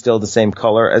outside is still the same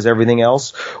color as everything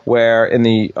else, where in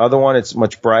the other one it's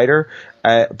much brighter,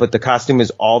 but the costume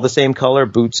is all the same color,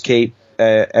 boots, cape,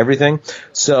 everything.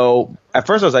 So at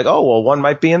first I was like, oh, well, one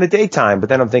might be in the daytime, but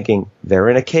then I'm thinking they're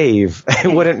in a cave. It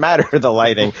wouldn't matter, the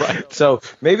lighting. Right. So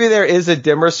maybe there is a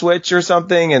dimmer switch or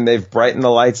something and they've brightened the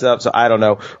lights up. So I don't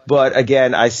know. But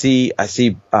again, I see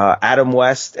Adam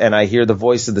West and I hear the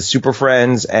voice of the Super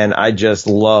Friends, and I just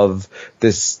love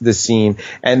this scene.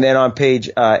 And then on page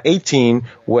 18,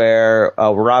 where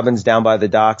Robin's down by the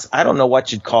docks, I don't know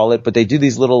what you'd call it, but they do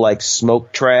these little like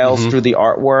smoke trails through the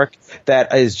artwork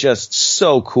that is just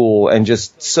so cool and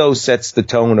just so sets the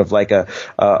tone of like a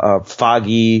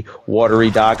foggy, watery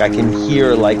dock. I can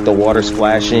hear like the water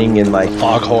splashing and like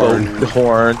foghorns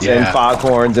and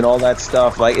foghorns and all that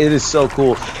stuff. Like, it is so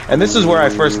cool. And this is where I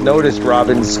first noticed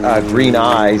Robin's green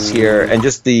eyes here, and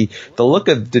just the look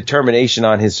of determination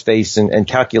on his face and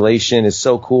calculation is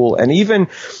so cool. And even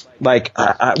like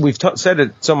we've said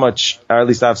it so much, or at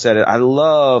least I've said it, I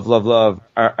love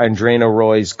Andrena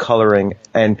Roy's coloring.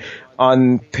 And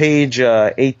on page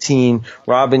 18,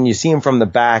 Robin, you see him from the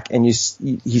back, and he's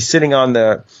sitting on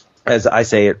the, as I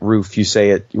say it, roof. You say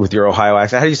it with your Ohio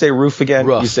accent. How do you say roof again?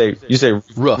 Rough. You say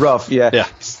rough. Yeah.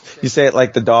 You say it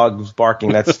like the dog's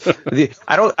barking. That's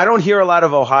I don't hear a lot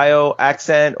of Ohio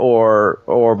accent or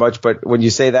much, but when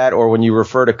you say that, or when you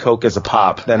refer to Coke as a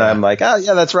pop, then I'm like, oh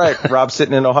yeah, that's right. Rob's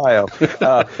sitting in Ohio.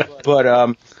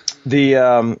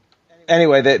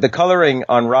 Anyway, the coloring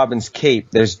on Robin's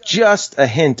cape, there's just a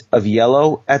hint of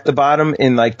yellow at the bottom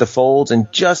in like the folds, and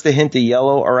just a hint of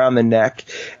yellow around the neck.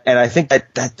 And I think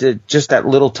that just that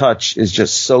little touch is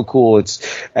just so cool.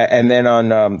 And then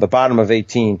on the bottom of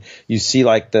 18, you see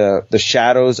like the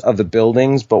shadows of the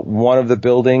buildings, but one of the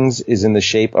buildings is in the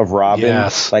shape of Robin,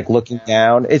 like looking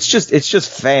down. It's just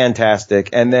fantastic.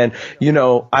 And then,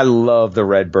 I love the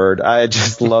Redbird. I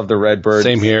just love the Redbird.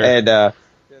 Same here. And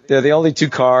they're the only 2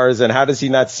 cars, and how does he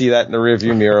not see that in the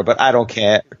rearview mirror? But I don't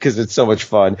care, because it's so much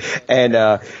fun.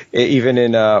 And even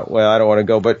in I don't want to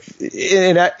go, but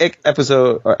in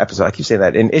episode, I keep saying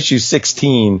that, in issue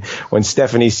 16, when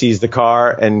Stephanie sees the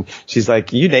car and she's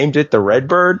like, "You named it the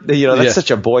Redbird?" That's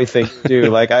such a boy thing to do.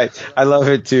 Like I love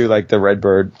it too, like the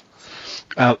Redbird.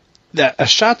 A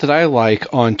shot that I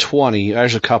like on 20,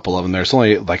 there's a couple of them. There's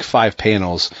only like 5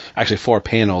 panels, actually 4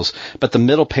 panels, but the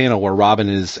middle panel where Robin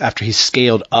is, after he's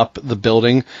scaled up the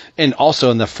building, and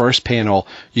also in the first panel,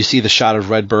 you see the shot of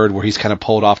Redbird where he's kind of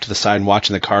pulled off to the side and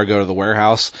watching the car go to the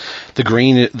warehouse.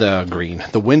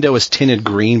 The window is tinted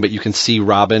green, but you can see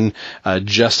Robin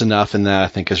just enough, and that I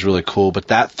think is really cool. But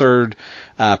that third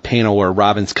panel where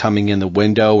Robin's coming in the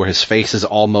window, where his face is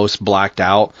almost blacked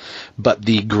out, but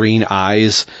the green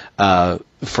eyes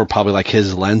for probably like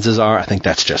his lenses are, I think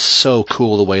that's just so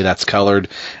cool the way that's colored.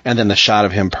 And then the shot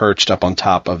of him perched up on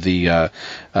top of the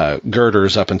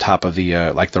girders, up on top of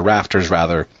the like the rafters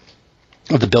rather,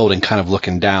 of the building, kind of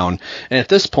looking down. And at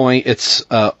this point, it's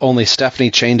only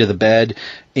Stephanie chained to the bed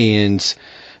and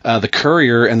the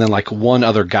courier, and then like one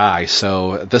other guy.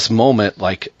 So at this moment,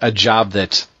 like a job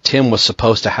that Tim was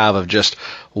supposed to have of just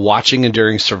watching and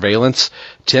during surveillance,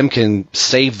 Tim can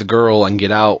save the girl and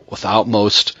get out without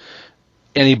most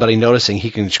anybody noticing.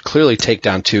 He can clearly take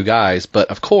down 2 guys,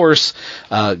 but of course,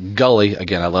 Gully,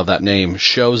 again, I love that name,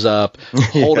 shows up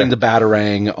holding the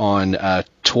Batarang on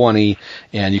 20,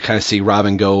 and you kind of see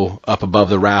Robin go up above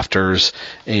the rafters,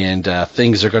 and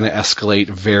things are going to escalate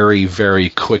very, very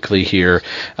quickly here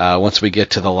once we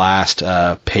get to the last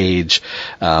page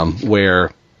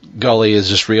where Gully has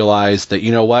just realized that,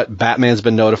 you know what, Batman's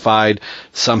been notified.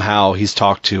 Somehow he's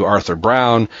talked to Arthur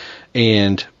Brown,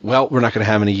 and, well, we're not going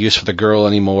to have any use for the girl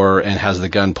anymore, and has the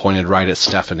gun pointed right at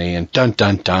Stephanie, and dun,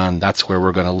 dun, dun, that's where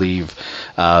we're going to leave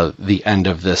the end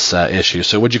of this issue.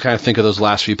 So what'd you kind of think of those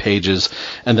last few pages,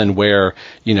 and then where,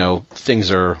 you know,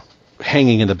 things are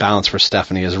hanging in the balance for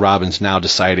Stephanie as Robin's now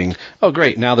deciding, oh,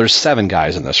 great, now there's 7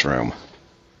 guys in this room.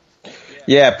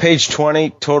 Yeah, page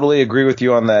 20, totally agree with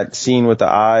you on that scene with the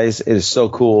eyes. It is so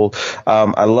cool.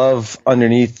 I love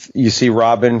underneath, you see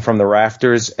Robin from the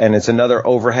rafters, and it's another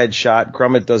overhead shot.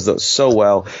 Grummett does those so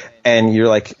well, and you're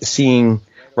like seeing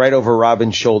right over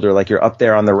Robin's shoulder, like you're up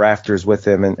there on the rafters with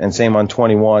him, and same on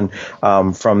 21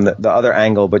 from the other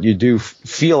angle, but you do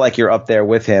feel like you're up there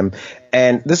with him.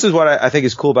 And this is what I think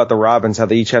is cool about the Robins, how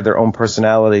they each have their own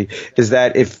personality, is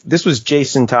that if this was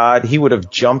Jason Todd, he would have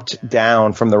jumped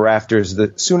down from the rafters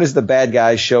as soon as the bad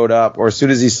guys showed up, or as soon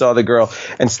as he saw the girl,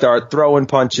 and start throwing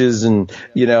punches and,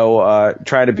 you know,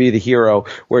 trying to be the hero.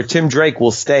 Where Tim Drake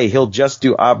will stay. He'll just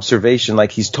do observation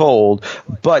like he's told,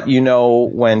 but, you know,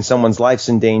 when someone's life's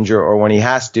in danger or when he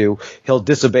has to, he'll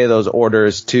disobey those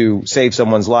orders to save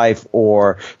someone's life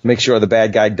or make sure the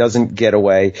bad guy doesn't get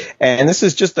away. And this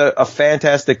is just a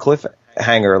fantastic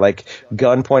cliffhanger, like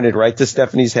gun pointed right to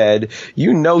Stephanie's head.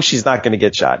 You know she's not going to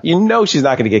get shot. You know she's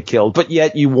not going to get killed, but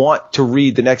yet you want to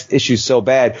read the next issue so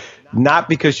bad, not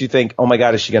because you think, oh my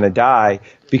God, is she going to die?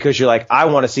 Because you're like, I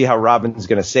want to see how Robin's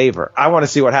going to save her. I want to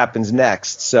see what happens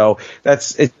next. So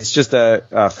it's just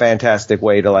a fantastic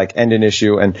way to like end an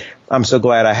issue. And I'm so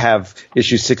glad I have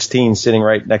issue 16 sitting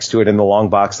right next to it in the long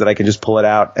box that I can just pull it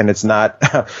out, and it's not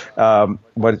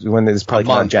when it's probably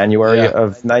kind of January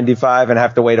of 95 and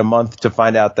have to wait a month to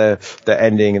find out the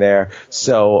ending there.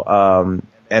 So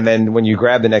and then when you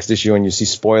grab the next issue and you see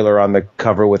Spoiler on the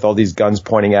cover with all these guns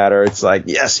pointing at her, it's like,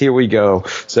 yes, here we go.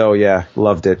 So yeah,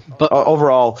 loved it. But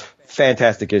overall,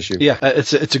 fantastic issue. Yeah,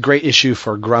 it's a great issue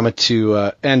for Grummett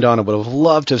to end on. I would have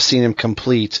loved to have seen him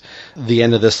complete the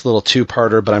end of this little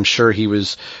 2-parter, but I'm sure he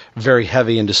was very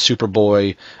heavy into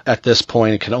Superboy at this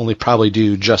point and can only probably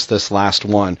do just this last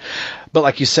one. But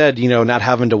like you said, you know, not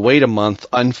having to wait a month,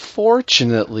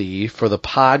 unfortunately for the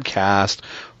podcast,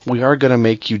 we are going to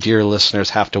make you, dear listeners,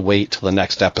 have to wait till the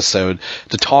next episode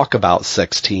to talk about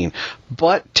 16.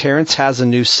 But Terrence has a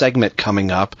new segment coming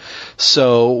up,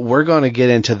 so we're going to get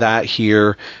into that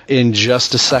here in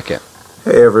just a second.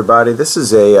 Hey, everybody. This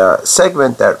is a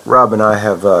segment that Rob and I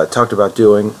have talked about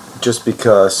doing just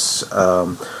because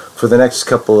for the next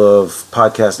couple of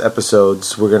podcast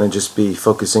episodes, we're going to just be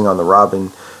focusing on the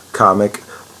Robin comic.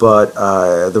 But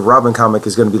the Robin comic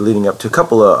is going to be leading up to a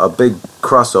couple of big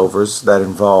crossovers that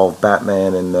involve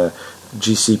Batman and the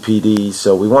GCPD.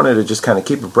 So we wanted to just kind of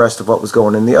keep abreast of what was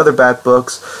going in the other Bat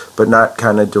books, but not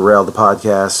kind of derail the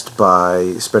podcast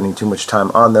by spending too much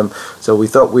time on them. So we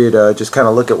thought we'd just kind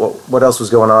of look at what else was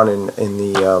going on in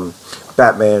the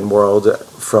Batman world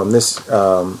from this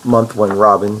month when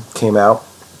Robin came out.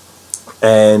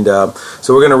 And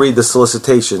so we're going to read the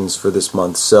solicitations for this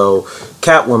month. So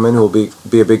Catwoman, who will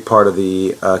be a big part of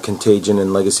the Contagion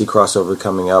and Legacy crossover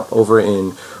coming up, over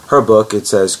in her book, it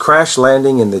says, crash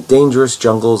landing in the dangerous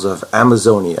jungles of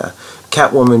Amazonia,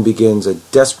 Catwoman begins a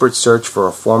desperate search for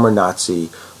a former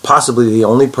Nazi, possibly the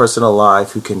only person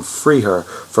alive who can free her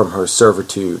from her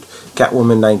servitude.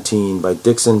 Catwoman 19 by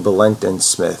Dixon, Balent, and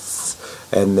Smith.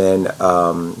 And then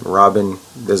Robin,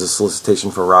 there's a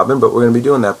solicitation for Robin, but we're going to be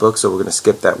doing that book, so we're going to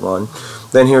skip that one.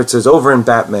 Then here it says, over in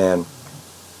Batman,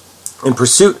 in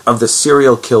pursuit of the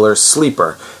serial killer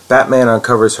Sleeper, Batman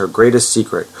uncovers her greatest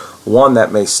secret, one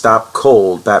that may stop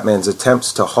cold Batman's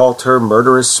attempts to halt her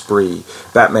murderous spree.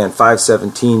 Batman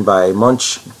 517 by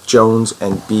Munch, Jones,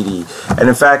 and Beattie. And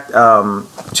in fact,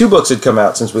 2 books had come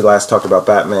out since we last talked about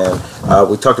Batman.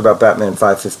 We talked about Batman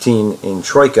 515 in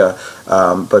Troika,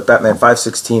 but Batman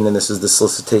 516, and this is the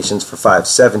solicitations for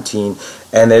 517.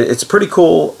 And it's pretty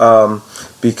cool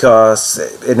because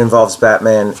it involves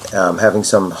Batman having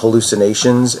some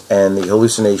hallucinations, and the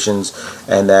hallucinations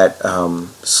and that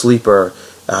Sleeper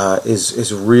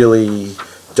is really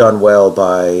done well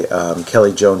by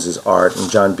Kelly Jones's art,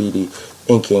 and John Beattie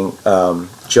inking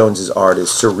Jones's art is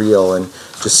surreal, and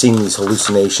just seeing these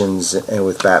hallucinations and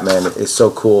with Batman is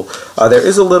so cool. There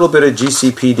is a little bit of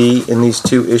GCPD in these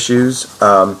 2 issues.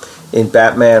 In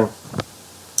Batman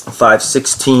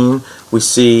 516, we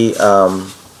see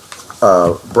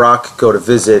Brock go to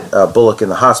visit Bullock in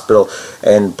the hospital,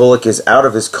 and Bullock is out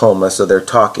of his coma, so they're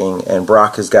talking, and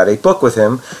Brock has got a book with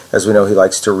him. As we know, he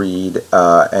likes to read,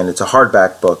 and it's a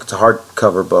hardback book, it's a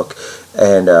hardcover book,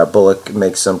 and Bullock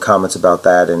makes some comments about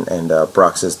that, and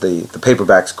Brock says the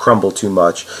paperbacks crumble too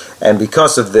much, and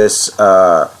because of this,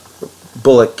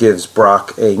 Bullock gives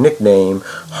Brock a nickname,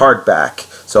 Hardback.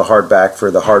 So hardback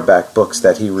for the hardback books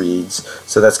that he reads.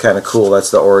 So that's kind of cool.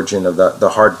 That's the origin of the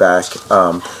hardback.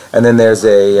 And then there's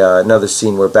another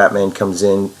scene where Batman comes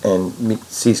in and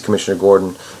sees Commissioner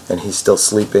Gordon, and he's still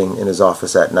sleeping in his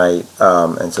office at night.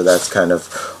 And so that's kind of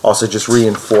also just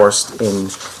reinforced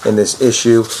in this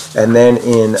issue. And then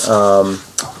in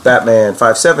Batman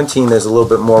 517, there's a little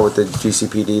bit more with the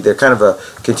GCPD. They're kind of a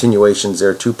continuations.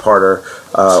 They're a 2-parter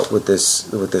with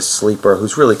this Sleeper,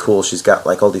 who's really cool. She's got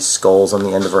like all these skulls on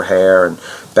the end of her hair, and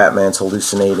Batman's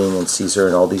hallucinating and sees her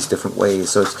in all these different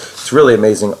ways. So it's really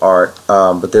amazing art.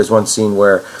 But there's one scene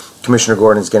where Commissioner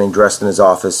Gordon is getting dressed in his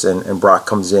office, and Brock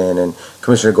comes in, and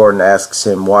Commissioner Gordon asks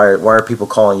him, why are people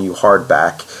calling you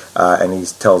Hardback? And he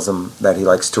tells them that he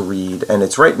likes to read. And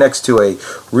it's right next to a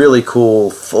really cool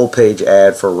full-page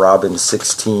ad for Robin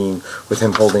 16 with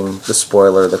him holding the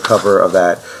spoiler, the cover of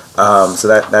that. So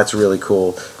that's really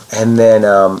cool. And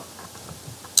then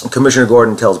Commissioner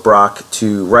Gordon tells Brock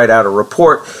to write out a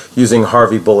report using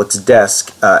Harvey Bullock's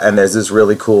desk, and there's this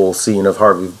really cool scene of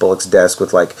Harvey Bullock's desk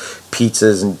with like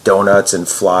pizzas and donuts and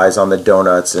flies on the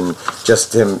donuts, and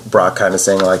just him, Brock, kind of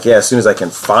saying like, yeah, as soon as I can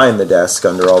find the desk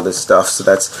under all this stuff. So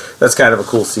that's kind of a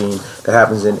cool scene that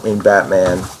happens in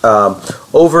Batman.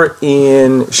 Over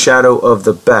in Shadow of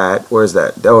the Bat, where's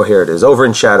that? Oh, here it is. Over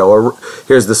in Shadow,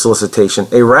 here's the solicitation.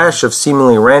 A rash of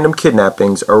seemingly random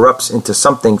kidnappings erupts into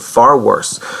something far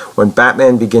worse when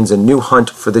Batman begins a new hunt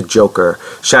for the Joker.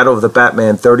 Shadow of the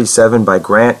Batman 37 by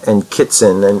Grant and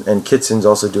Kitson, and Kitson's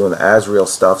also doing the Azrael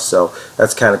stuff, so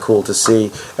that's kind of cool to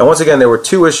see. And once again, there were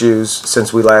 2 issues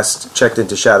since we last checked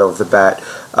into Shadow of the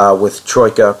Bat with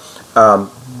Troika.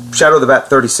 Shadow of the Bat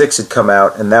 36 had come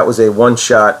out, and that was a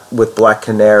one-shot with Black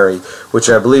Canary, which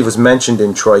I believe was mentioned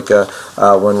in Troika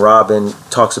when Robin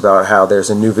talks about how there's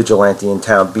a new vigilante in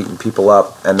town beating people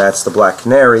up, and that's the Black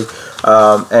Canary.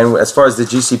 And as far as the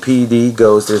GCPD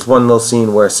goes, there's one little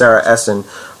scene where Sarah Essen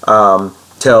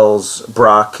tells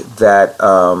Brock that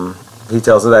he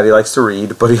tells her that he likes to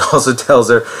read, but he also tells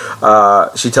her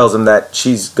she tells him that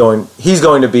he's going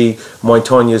to be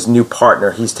Montagne's new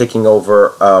partner. He's taking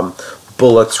over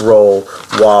Bullock's role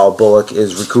while Bullock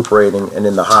is recuperating and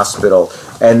in the hospital.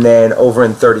 And then over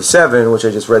in 37, which I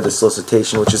just read the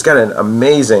solicitation, which has got an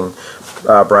amazing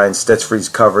Brian Stetfree's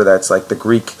cover that's like the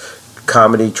Greek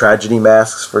comedy tragedy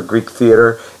masks for Greek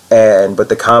theater, but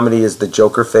the comedy is the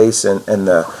Joker face, and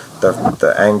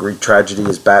the angry tragedy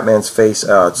is Batman's face.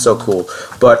 It's so cool.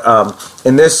 But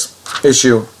in this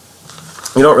issue,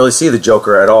 you don't really see the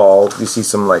Joker at all. You see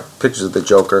some like pictures of the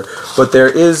Joker, but there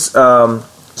is a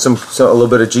little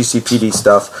bit of GCPD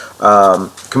stuff.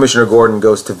 Commissioner Gordon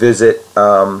goes to visit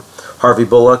Harvey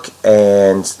Bullock,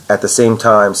 and at the same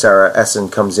time Sarah Essen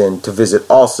comes in to visit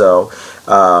also,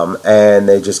 and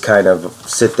they just kind of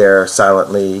sit there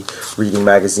silently reading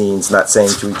magazines, not saying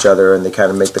to each other, and they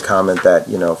kind of make the comment that,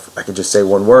 I could just say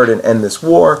one word and end this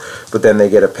war, but then they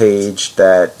get a page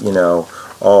that,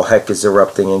 all heck is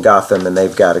erupting in Gotham and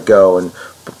they've got to go, and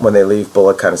when they leave,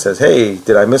 Bullock kind of says, hey,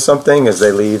 did I miss something, as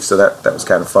they leave, so that was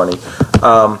kind of funny.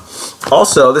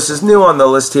 Also, this is new on the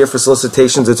list here for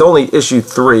solicitations. It's only issue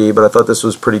 3, but I thought this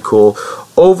was pretty cool.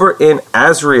 Over in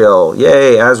Azrael,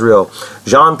 yay, Azrael,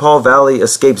 Jean-Paul Valley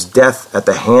escapes death at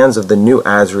the hands of the new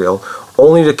Azrael,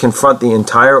 only to confront the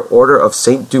entire Order of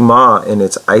Saint Dumas in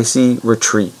its icy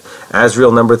retreat.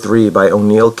 Azrael #3 by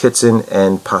O'Neill, Kitson,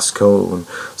 and Pascone.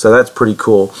 So that's pretty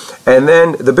cool. And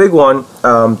then the big one,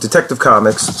 Detective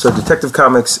Comics. So Detective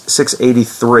Comics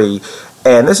 683.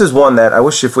 And this is one that I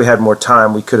wish if we had more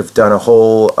time we could have done a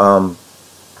whole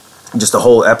just a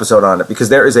whole episode on it, because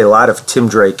there is a lot of Tim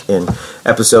Drake in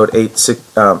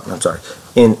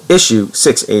in issue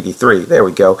 683. There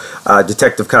we go.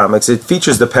 Detective Comics. It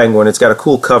features the Penguin. It's got a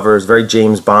cool cover. It's very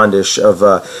James Bondish of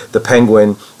the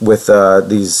Penguin with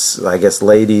these, I guess,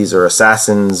 ladies or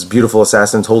assassins, beautiful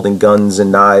assassins holding guns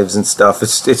and knives and stuff.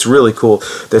 It's really cool.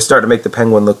 They're starting to make the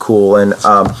Penguin look cool, and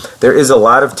there is a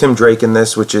lot of Tim Drake in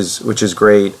this, which is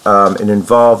great. It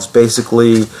involves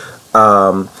basically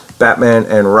Batman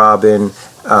and Robin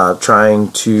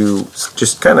trying to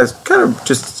just kind of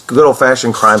just good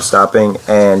old-fashioned crime stopping,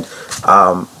 and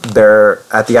they're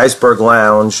at the Iceberg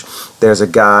Lounge. There's a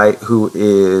guy who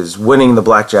is winning the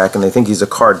blackjack, and they think he's a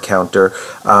card counter,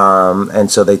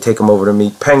 and so they take him over to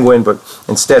meet Penguin, but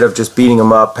instead of just beating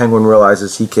him up, Penguin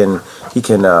realizes he can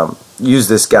use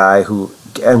this guy who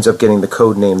ends up getting the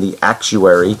code name the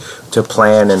Actuary to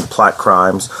plan and plot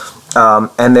crimes.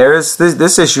 And there's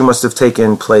this issue must have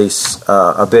taken place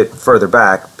a bit further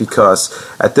back, because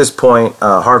at this point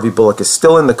Harvey Bullock is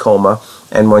still in the coma,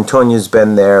 and Montonia's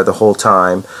been there the whole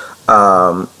time,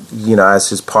 as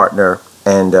his partner,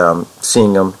 and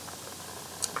seeing him.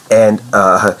 And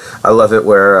I love it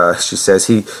where she says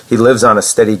he lives on a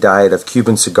steady diet of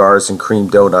Cuban cigars and cream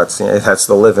donuts. That's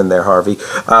the living there, Harvey.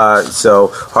 So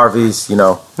Harvey's,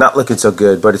 not looking so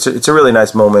good, but it's a really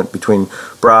nice moment between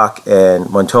Brock and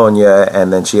Montonia,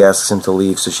 and then she asks him to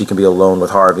leave so she can be alone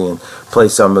with Harvey and play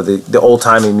some of the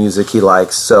old-timey music he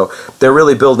likes. So they're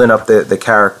really building up the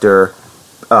character,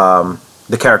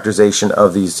 the characterization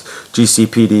of these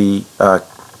GCPD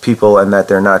people, and that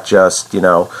they're not just,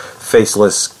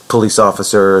 faceless police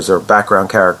officers or background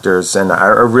characters, and I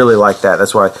really like that.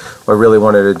 That's why I really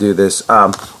wanted to do this.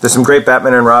 There's some great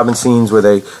Batman and Robin scenes where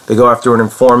they go after an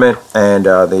informant, and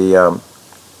the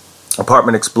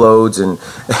apartment explodes, and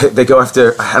they go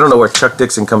after, I don't know where Chuck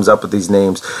Dixon comes up with these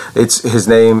names. It's his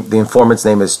name, the informant's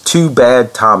name is Too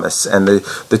Bad Thomas, and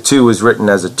the 2 is written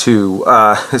as a 2,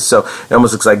 so it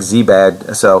almost looks like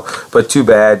Z-Bad, so, but too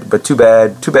bad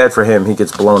for him, he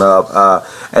gets blown up.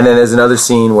 And then there's another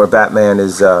scene where Batman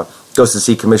goes to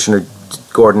see Commissioner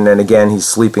Gordon, and again he's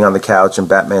sleeping on the couch, and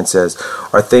Batman says,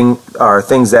 are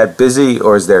things that busy,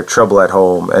 or is there trouble at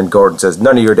home? And Gordon says,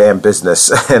 none of your damn business.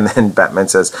 And then Batman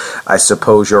says, I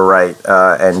suppose you're right.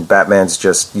 And Batman's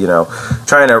just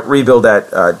trying to rebuild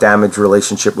that damaged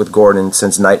relationship with Gordon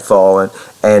since Nightfall,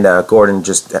 and Gordon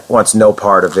just wants no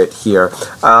part of it here.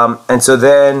 And so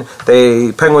then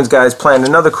Penguin's guys planned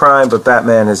another crime, but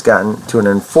Batman has gotten to an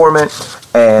informant,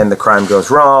 and the crime goes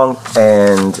wrong,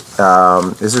 and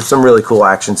there's some really cool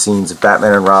action scenes of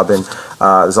Batman and Robin.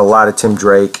 There's a lot of Tim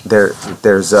Drake.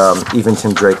 There's even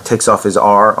Tim Drake takes off his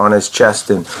R on his chest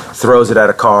and throws it at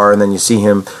a car, and then you see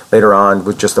him later on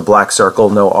with just a black circle,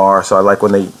 no R. So I like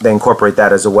when they incorporate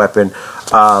that as a weapon.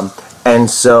 And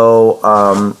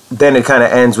so then it kind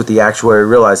of ends with the Actuary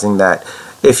realizing that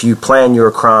if you plan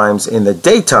your crimes in the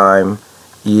daytime,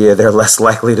 they're less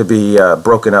likely to be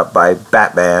broken up by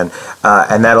Batman.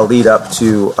 And that'll lead up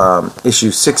to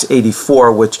issue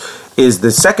 684, which is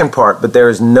the second part, but there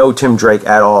is no Tim Drake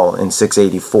at all in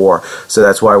 684. So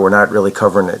that's why we're not really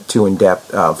covering it too in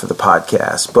depth for the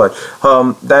podcast. But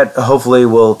that hopefully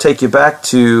will take you back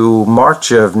to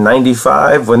March of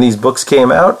 95 when these books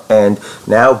came out. And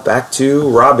now back to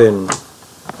Robin.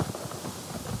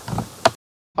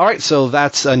 All right, so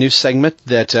that's a new segment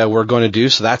that we're going to do,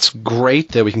 so that's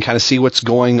great that we can kind of see what's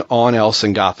going on else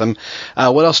in Gotham.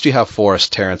 What else do you have for us,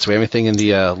 Terrence? Do we have anything in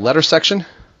the letter section?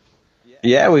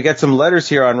 Yeah, we got some letters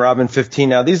here on Robin 15.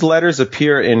 Now, these letters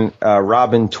appear in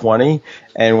Robin 20,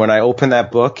 and when I open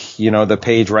that book, the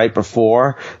page right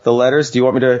before the letters, do you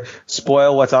want me to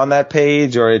spoil what's on that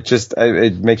page, or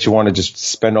it makes you want to just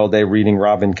spend all day reading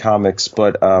Robin comics?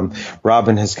 But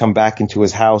Robin has come back into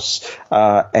his house,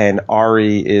 and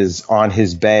Ari is on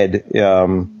his bed,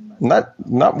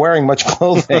 not wearing much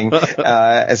clothing,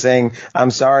 saying,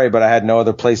 I'm sorry, but I had no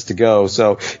other place to go.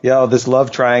 So, this love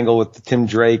triangle with Tim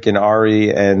Drake and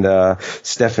Ari and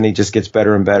Stephanie just gets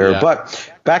better and better. Yeah.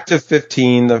 But back to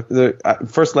 15, the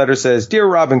first letter says, Dear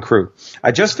Robin Crew,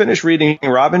 I just finished reading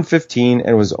Robin 15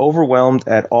 and was overwhelmed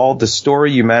at all the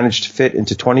story you managed to fit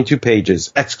into 22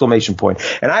 pages, !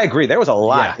 And I agree, there was a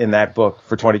lot in that book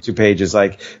for 22 pages.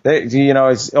 Like,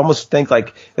 it's almost think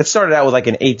like it started out with like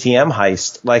an ATM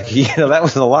heist. Like, that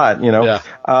was a lot, Yeah.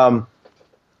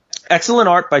 Excellent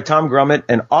art by Tom Grummett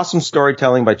and awesome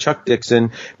storytelling by Chuck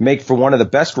Dixon make for one of the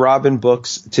best Robin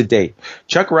books to date.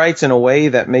 Chuck writes in a way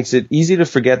that makes it easy to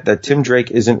forget that Tim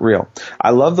Drake isn't real. I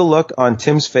love the look on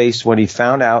Tim's face when he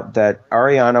found out that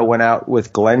Ariana went out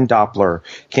with Glenn Doppler.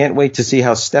 Can't wait to see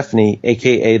how Stephanie,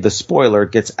 aka the spoiler,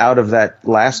 gets out of that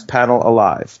last panel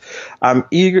alive. I'm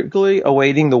eagerly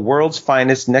awaiting the world's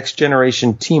finest next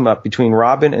generation team up between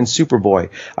Robin and Superboy.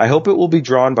 I hope it will be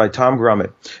drawn by Tom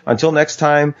Grummett. Until next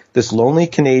time, this lonely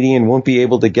Canadian won't be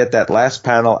able to get that last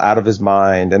panel out of his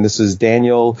mind. And this is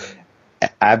Daniel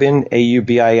Aubin,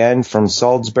 Aubin, from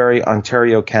Salisbury,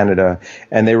 Ontario, Canada.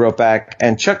 And they wrote back,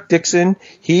 and Chuck Dixon,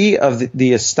 he of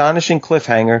the astonishing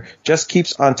cliffhanger, just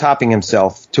keeps on topping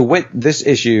himself. To wit, this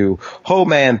issue. Oh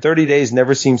man, 30 days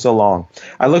never seem so long.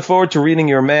 I look forward to reading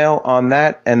your mail on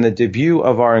that and the debut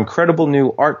of our incredible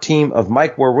new art team of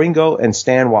Mike Warwingo and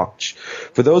Stan Walsh.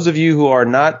 For those of you who are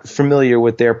not familiar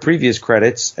with their previous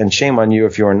credits, and shame on you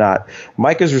if you are not,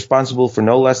 Mike is responsible for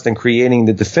no less than creating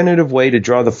the definitive way to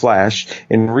draw the Flash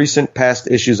in recent past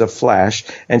issues of Flash,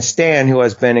 and Stan, who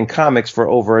has been in comics for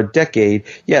over a decade.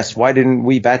 Yes, why didn't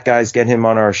we Bat Guys get him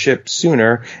on our ship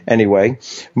sooner? Anyway,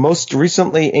 most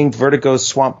recently inked Vertigo's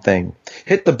Swamp Thing.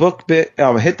 Hit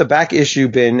the back issue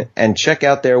bin and check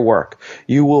out their work.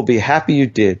 You will be happy you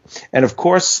did. And of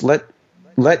course, let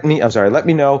me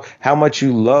know how much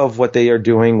you love what they are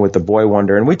doing with the Boy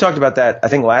Wonder. And we talked about that, I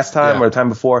think, last time or the time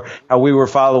before, how we were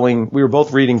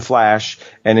both reading Flash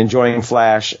and enjoying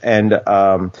Flash, and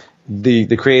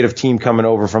the creative team coming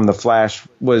over from the Flash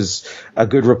was a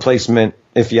good replacement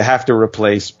if you have to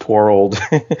replace poor old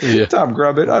Tom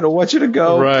Grummett. I don't want you to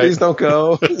go. Right. Please don't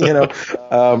go.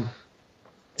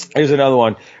 Here's another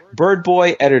one. Bird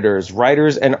Boy editors,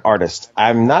 writers, and artists.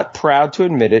 I'm not proud to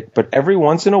admit it, but every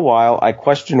once in a while I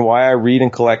question why I read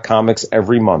and collect comics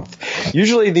every month.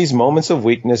 Usually these moments of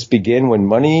weakness begin when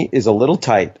money is a little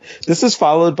tight. This is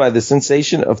followed by the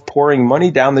sensation of pouring money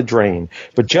down the drain.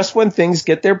 But just when things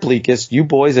get their bleakest, you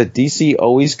boys at DC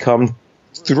always come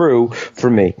through for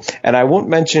me. And I won't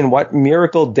mention what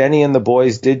miracle Denny and the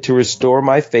boys did to restore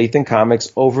my faith in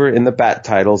comics over in the Bat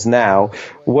titles. Now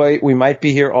we might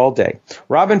be here all day.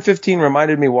 Robin 15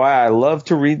 reminded me why I love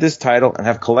to read this title and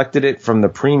have collected it from the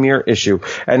premiere issue.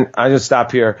 And I just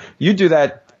stop here. You do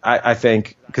that, I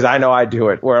think, because I know I do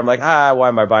it, where I'm like, why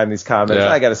am I buying these comics?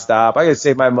 I got to stop. I got to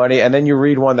save my money. And then you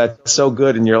read one that's so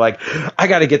good and you're like, I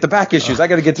got to get the back issues. I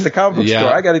got to get to the comic book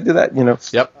store. I got to do that,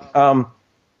 Yep.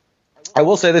 I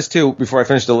will say this, too, before I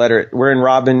finish the letter. We're in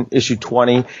Robin issue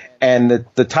 20, and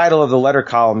the title of the letter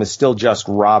column is still just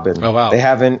Robin. Oh, wow. They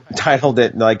haven't titled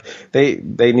it, like, they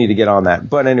need to get on that.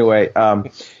 But anyway,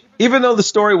 even though the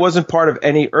story wasn't part of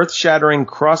any earth-shattering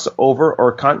crossover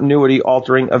or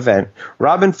continuity-altering event,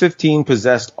 Robin 15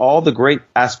 possessed all the great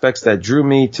aspects that drew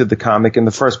me to the comic in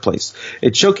the first place.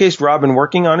 It showcased Robin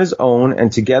working on his own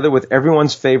and together with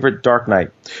everyone's favorite Dark Knight.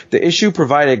 The issue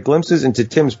provided glimpses into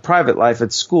Tim's private life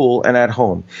at school and at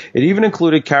home. It even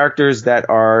included characters that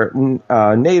are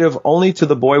native only to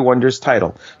the Boy Wonders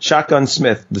title, Shotgun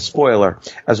Smith, the spoiler,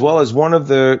 as well as one of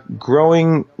the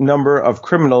growing number of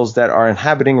criminals that are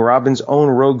inhabiting Robin's own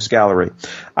rogues gallery.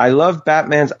 I love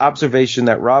Batman's observation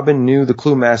that Robin knew the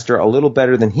Clue Master a little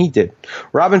better than he did.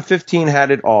 Robin 15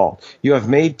 had it all. You have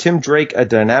made Tim Drake a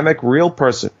dynamic, real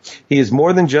person. He is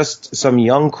more than just some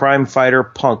young crime fighter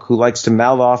punk who likes to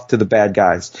mouth off to the bad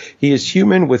guys. He is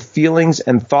human with feelings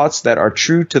and thoughts that are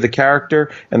true to the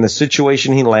character and the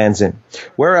situation he lands in.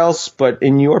 Where else but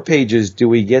in your pages do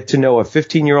we get to know a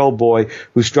 15-year-old boy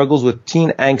who struggles with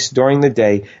teen angst during the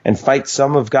day and fights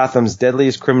some of Gotham's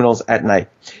deadliest criminals at night.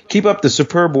 Keep up the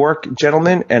superb work,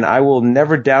 gentlemen, and I will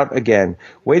never doubt again.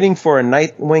 Waiting for a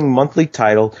Nightwing monthly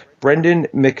title, Brendan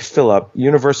McPhillip,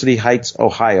 University Heights,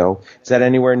 Ohio. Is that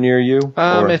anywhere near you?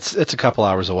 It's a couple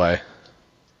hours away.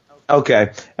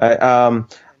 Okay.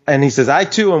 And he says, I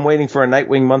too am waiting for a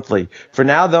Nightwing monthly. For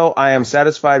now, though, I am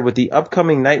satisfied with the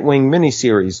upcoming Nightwing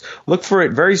miniseries. Look for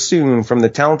it very soon from the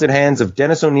talented hands of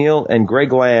Dennis O'Neil and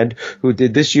Greg Land, who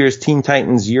did this year's Teen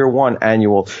Titans Year 1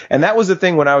 annual. And that was the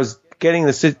thing when I was getting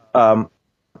the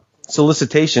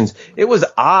solicitations. It was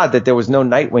odd that there was no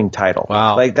Nightwing title.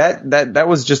 Wow. Like that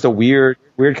was just a weird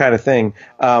kind of thing.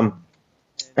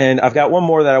 And I've got one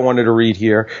more that I wanted to read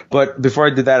here. But before I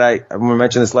did that, I'm going to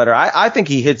mention this letter. I think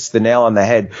he hits the nail on the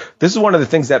head. This is one of the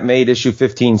things that made issue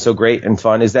 15 so great and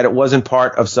fun, is that it wasn't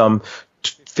part of some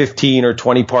 15 or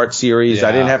 20 part series. Yeah.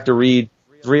 I didn't have to read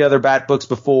 3 other Bat books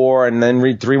before and then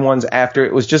read 3 ones after.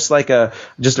 It was just like a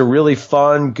really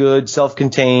fun, good,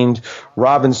 self-contained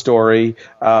Robin story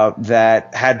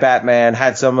that had Batman,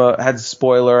 had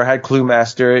spoiler, had Clue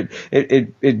Master.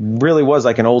 It really was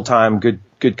like an old time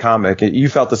good comic. You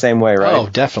felt the same way, right? Oh,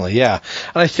 definitely, yeah.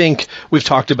 And I think we've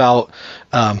talked about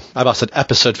I about said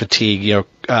episode fatigue. You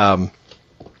know.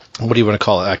 What do you want to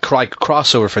call it?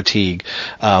 Crossover fatigue.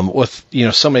 With, you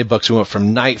know, so many books, we went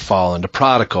from Nightfall into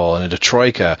Prodigal and into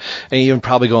Troika, and even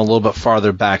probably going a little bit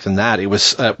farther back than that. It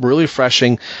was really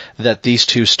refreshing that these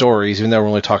 2 stories, even though we're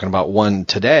only talking about one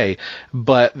today,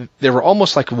 but they were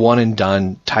almost like one and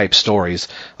done type stories.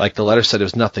 Like the letter said, it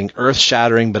was nothing earth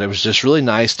shattering, but it was just really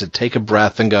nice to take a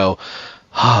breath and go,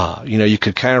 you know, you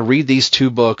could kind of read these 2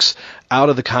 books out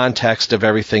of the context of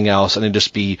everything else and it'd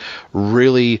just be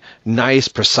really nice,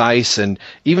 precise, and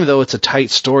even though it's a tight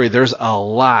story, there's a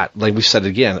lot, like we said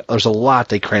again, there's a lot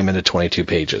they cram into 22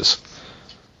 pages.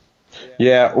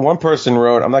 Yeah, one person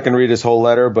wrote, I'm not going to read his whole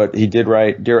letter, but he did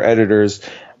write, "Dear editors,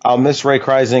 I'll miss Ray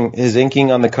Kreising. His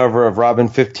inking on the cover of Robin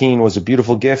 15 was a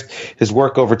beautiful gift. His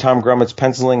work over Tom Grummett's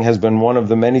penciling has been one of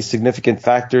the many significant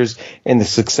factors in the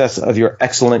success of your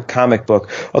excellent comic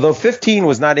book." Although 15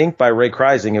 was not inked by Ray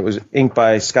Kreising, it was inked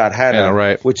by Scott Hanna, yeah,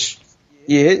 right. Which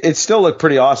it still looked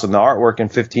pretty awesome. The artwork in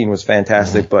 15 was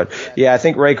fantastic. But, yeah, I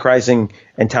think Ray Kreising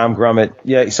and Tom Grummett,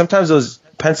 yeah, sometimes those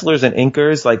pencilers and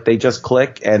inkers, like, they just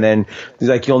click, and then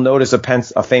like you'll notice a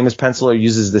famous penciler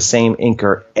uses the same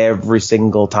inker every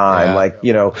single time. Yeah. Like,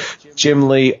 you know, Jim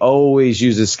Lee always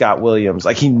uses Scott Williams.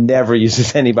 Like, he never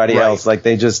uses anybody else. Like,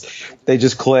 they just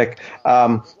click.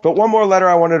 But one more letter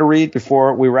I wanted to read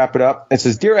before we wrap it up. It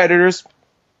says, "Dear editors,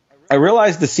 I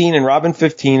realized the scene in Robin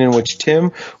 15 in which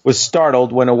Tim was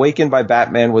startled when awakened by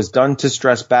Batman was done to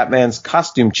stress Batman's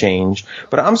costume change,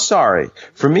 but I'm sorry.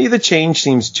 For me, the change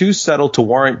seems too subtle to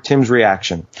warrant Tim's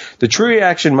reaction. The true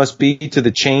reaction must be to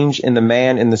the change in the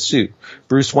man in the suit,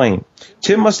 Bruce Wayne.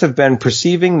 Tim must have been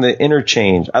perceiving the inner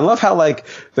change." I love how, like,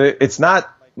 it's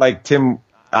not like Tim,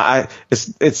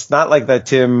 it's not like that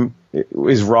Tim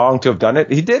is wrong to have done it.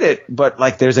 He did it, but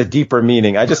like there's a deeper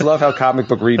meaning. I just love how comic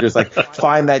book readers like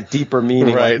find that deeper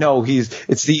meaning. Right. Like, no,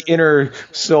 it's the inner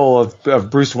soul of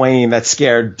Bruce Wayne that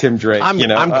scared Tim Drake. I'm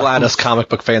glad us comic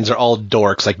book fans are all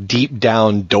dorks, like deep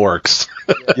down dorks.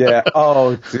 Yeah.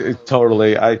 Oh,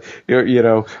 totally.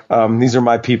 These are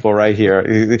my people right here.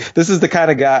 This is the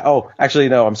kind of guy. Oh, actually,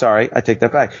 no, I'm sorry. I take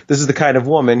that back. This is the kind of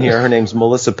woman here. Her name's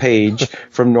Melissa Page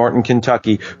from Norton,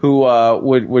 Kentucky, who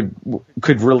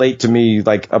could relate to me,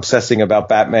 like obsessing about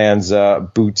Batman's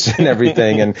boots and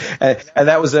everything. And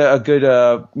that was a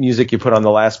good music you put on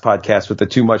the last podcast with the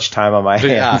Too Much Time on My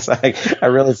Hands. Yeah. I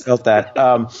really felt that.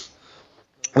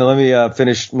 Now let me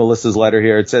finish Melissa's letter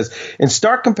here. It says, "In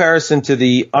stark comparison to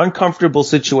the uncomfortable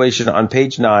situation on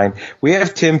page 9, we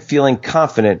have Tim feeling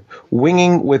confident,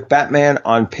 winging with Batman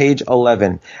on page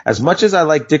 11. As much as I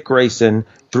like Dick Grayson,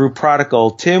 through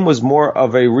Prodigal, Tim was more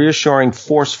of a reassuring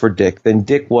force for Dick than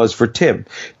Dick was for Tim.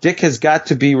 Dick has got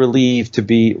to be relieved to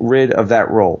be rid of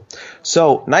that role.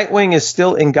 So, Nightwing is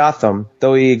still in Gotham,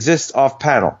 though he exists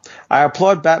off-panel. I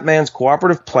applaud Batman's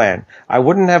cooperative plan. I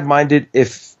wouldn't have minded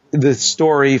if the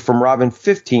story from Robin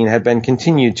 15 had been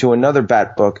continued to another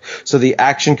Bat book, so the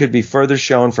action could be further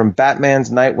shown from Batman's,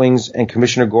 Nightwing's, and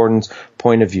Commissioner Gordon's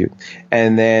point of view."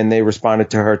 And then they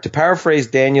responded to her, "To paraphrase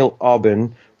Daniel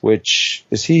Aubin," which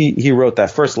is he wrote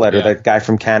that first letter, that guy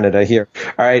from Canada here.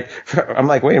 All right. I'm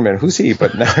like, wait a minute, who's he?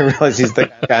 But now I realize he's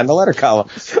the guy in the letter column.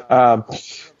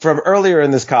 From earlier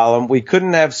in this column, we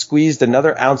couldn't have squeezed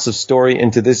another ounce of story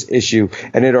into this issue,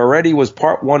 and it already was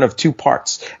part 1 of 2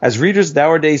 parts. As readers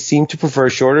nowadays seem to prefer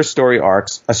shorter story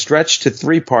arcs, a stretch to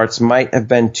 3 parts might have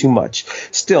been too much.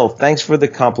 Still, thanks for the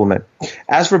compliment.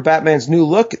 As for Batman's new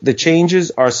look, the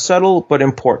changes are subtle but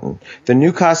important. The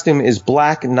new costume is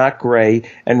black, not gray,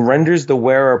 and renders the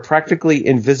wearer practically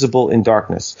invisible in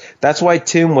darkness. That's why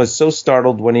Tim was so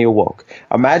startled when he awoke.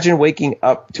 Imagine waking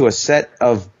up to a set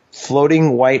of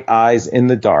floating white eyes in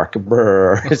the dark.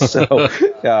 Brr. So,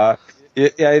 I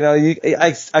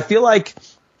feel like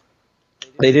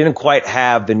they didn't quite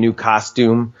have the new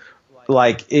costume.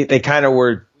 Like they kind of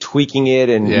were tweaking it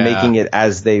and making it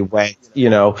as they went,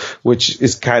 which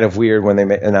is kind of weird when they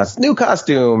announced new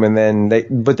costume, and then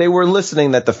they were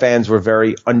listening that the fans were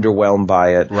very underwhelmed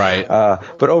by it. Right.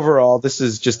 But overall, this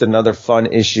is just another fun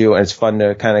issue, and it's fun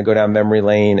to kind of go down memory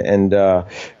lane and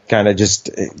kind of just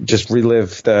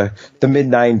relive the mid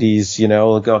 90s. You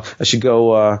know, I should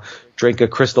go drink a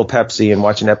Crystal Pepsi and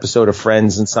watch an episode of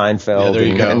Friends and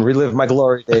Seinfeld and relive my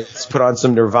glory days, put on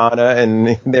some Nirvana,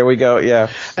 and there we go. Yeah.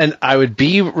 And I would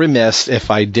be remiss if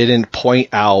I didn't point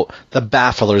out the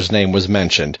Baffler's name was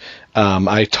mentioned.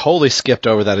 I totally skipped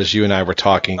over that as you and I were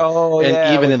talking. Oh, and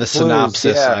yeah, even in the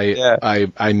synopsis, yeah.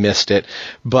 I missed it.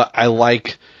 But I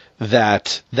like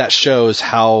that shows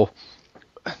how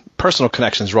personal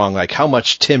connection's wrong, like how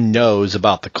much Tim knows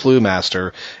about the Clue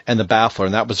Master and the Baffler,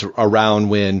 and that was around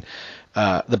when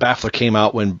the Baffler came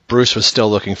out when Bruce was still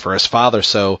looking for his father.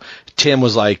 So Tim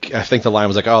was like, I think the line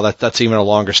was like, "Oh, that's even a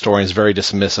longer story," and it's very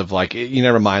dismissive. Like, you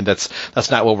never mind,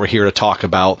 that's not what we're here to talk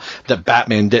about. That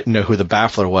Batman didn't know who the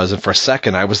Baffler was, and for a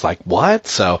second I was like, "What?"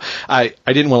 So I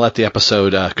didn't want to let the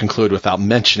episode conclude without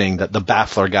mentioning that the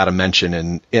Baffler got a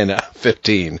mention in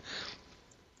 15.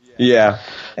 Yeah,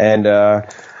 and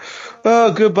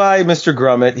oh, goodbye, Mr.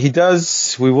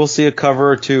 Grummett. We will see a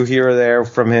cover or two here or there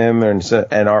from him and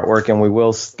artwork, and we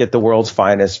will get the world's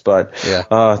finest, but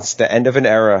it's the end of an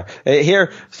era.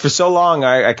 Here, for so long,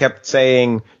 I kept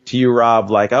saying to you, Rob,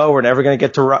 like, oh, we're never going to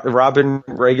get to Robin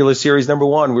regular series number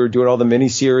 1. We were doing all the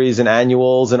miniseries and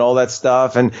annuals and all that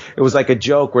stuff, and it was like a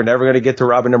joke. We're never going to get to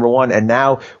Robin number 1, and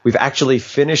now we've actually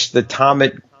finished the Tom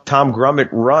Grummett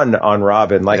run on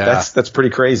Robin. Like, that's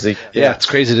pretty crazy. Yeah, it's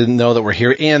crazy to know that we're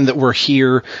here, and that we're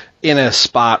here in a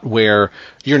spot where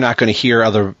you're not going to hear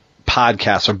other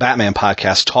podcasts or Batman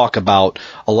podcasts talk about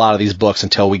a lot of these books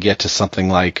until we get to something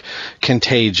like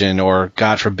Contagion or,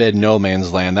 God forbid, No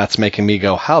Man's Land. That's making me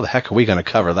go, how the heck are we going to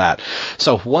cover that?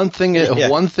 So one thing at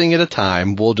a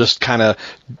time. We'll just kind of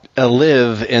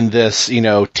live in this,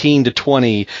 teen to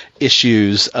 20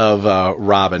 issues of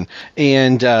Robin.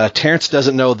 And Terrence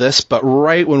doesn't know this, but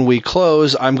right when we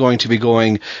close, I'm going to be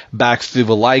going back through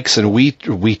the likes and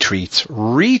retweets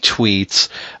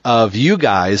of you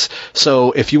guys.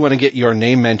 So if you want to get your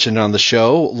name mentioned on the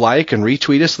show, like and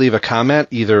retweet us, leave a comment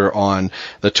either on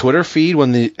the Twitter feed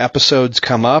when the episodes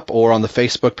come up or on the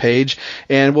Facebook page,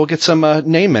 and we'll get some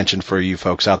name mentioned for you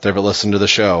folks out there that listen to the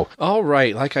show. All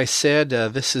right, like I said,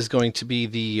 this is going to be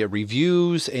the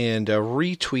reviews and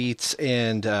retweets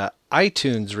and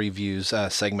iTunes reviews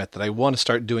segment that I want to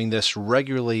start doing this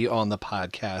regularly on the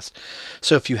podcast.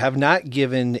 So if you have not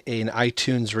given an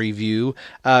iTunes review,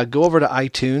 go over to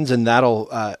iTunes, and that'll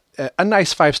a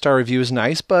nice 5-star review is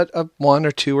nice, but a 1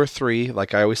 or 2 or 3,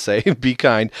 like I always say, be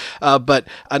kind. But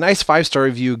a nice 5-star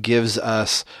review gives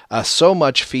us so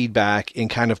much feedback and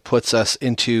kind of puts us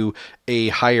into a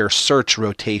higher search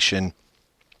rotation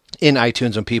in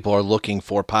iTunes when people are looking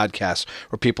for podcasts,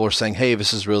 or people are saying, hey,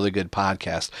 this is a really good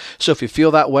podcast. So if you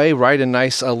feel that way, write a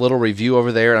nice little review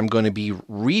over there. I'm going to be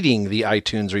reading the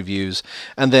iTunes reviews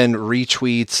and then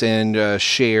retweets and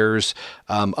shares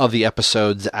of the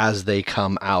episodes as they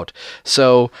come out.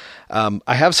 So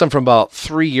I have some from about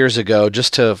 3 years ago,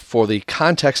 for the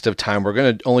context of time. We're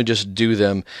going to only just do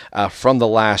them from the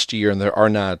last year, and there are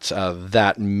not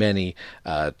that many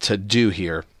to do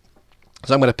here.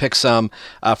 So I'm going to pick some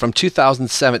from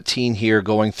 2017 here,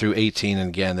 going through 18. And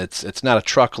again, it's not a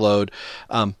truckload.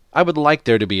 I would like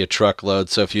there to be a truckload,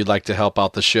 so if you'd like to help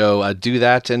out the show, do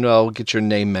that, and I'll get your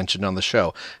name mentioned on the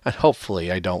show. And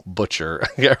hopefully I don't butcher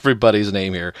everybody's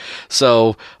name here.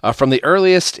 So from the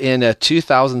earliest in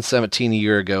 2017, a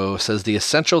year ago, says the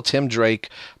Essential Tim Drake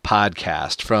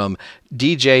podcast from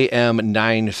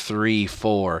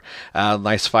DJM934.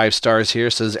 Nice 5 stars here.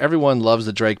 Says, everyone loves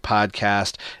the Drake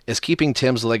podcast, is keeping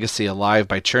Tim's legacy alive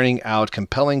by churning out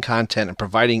compelling content and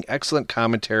providing excellent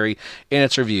commentary in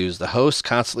its reviews. The host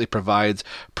constantly provides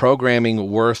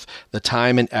programming worth the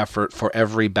time and effort for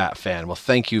every Bat fan. Well,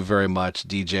 thank you very much,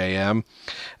 DJM.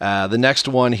 The next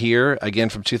one here, again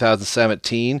from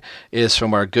 2017, is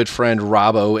from our good friend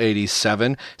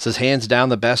Robbo87. Says, hands down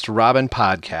the best Robin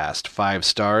podcast. 5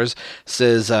 stars.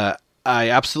 Says, I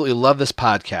absolutely love this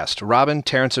podcast. Robin,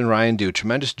 Terrence, and Ryan do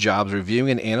tremendous jobs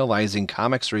reviewing and analyzing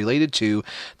comics related to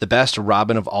the best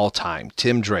Robin of all time,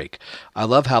 Tim Drake. I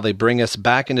love how they bring us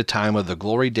back into time of the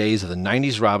glory days of the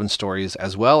 90s Robin stories,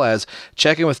 as well as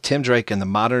checking with Tim Drake and the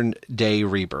modern day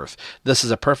rebirth. This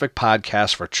is a perfect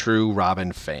podcast for true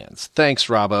Robin fans. Thanks,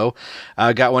 Robbo.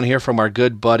 Got one here from our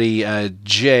good buddy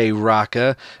Jay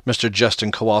Rocca, Mr.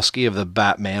 Justin Kowalski of the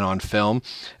Batman on Film.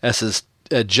 This is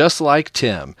Just like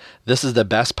Tim, this is the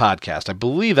best podcast. I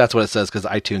believe that's what it says because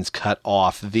iTunes cut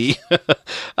off the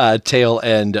tail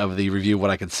end of the review, what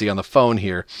I could see on the phone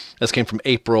here. This came from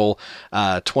April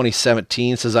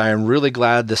 2017. It says, I am really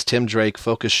glad this Tim Drake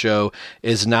focus show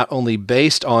is not only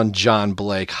based on John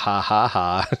Blake, ha ha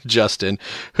ha, Justin,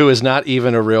 who is not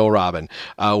even a real Robin,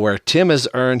 where Tim has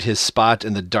earned his spot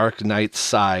in the Dark Knight's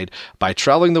side by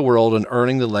traveling the world and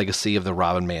earning the legacy of the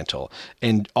Robin mantle.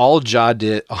 And all John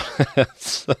did...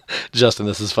 Justin,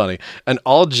 this is funny. And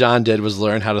all John did was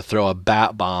learn how to throw a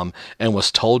bat bomb and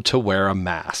was told to wear a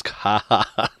mask. Ha ha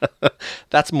ha.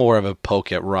 That's more of a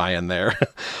poke at Ryan there.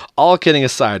 All kidding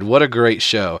aside, what a great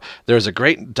show. There's a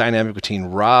great dynamic between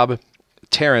Rob,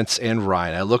 Terrence, and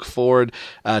Ryan. I look forward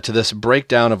to this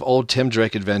breakdown of old Tim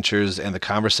Drake adventures and the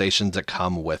conversations that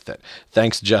come with it.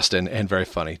 Thanks, Justin, and very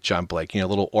funny, John Blake. A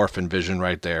little orphan vision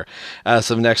right there.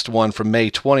 So the next one from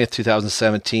May 20th,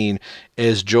 2017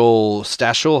 is Joel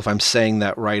Stachel. If I'm saying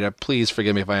that right, please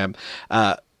forgive me if I am.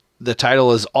 The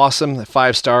title is awesome,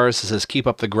 5 stars. It says, keep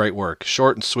up the great work.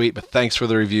 Short and sweet, but thanks for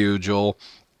the review, Joel.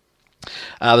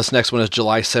 This next one is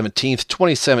July 17th,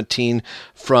 2017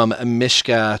 from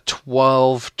Mishka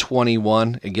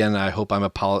 1221. Again, I hope I'm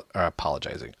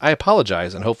apologizing. I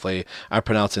apologize, and hopefully I'm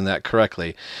pronouncing that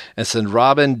correctly. And since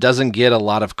Robin doesn't get a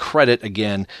lot of credit,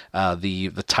 again,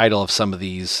 the title of some of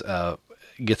these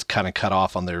gets kind of cut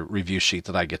off on the review sheet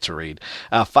that I get to read.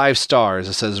 5 stars.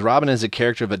 It says, Robin is a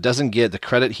character but doesn't get the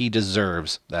credit he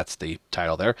deserves. That's the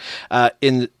title there.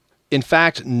 In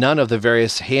fact, none of the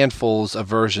various handfuls of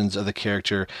versions of the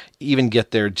character even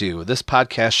get their due. This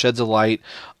podcast sheds a light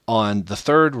on the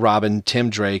third Robin, Tim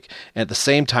Drake, and at the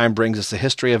same time brings us the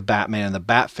history of Batman and the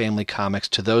Bat Family comics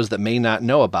to those that may not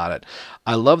know about it.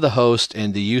 I love the host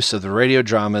and the use of the radio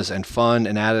dramas and fun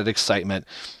and added excitement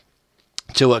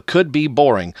to what could be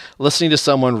boring, listening to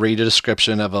someone read a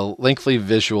description of a lengthy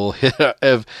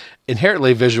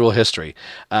inherently visual history.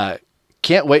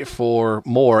 Can't wait for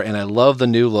more, and I love the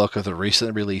new look of the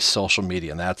recently released social media.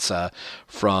 And that's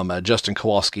from Justin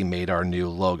Kowalski made our new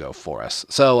logo for us.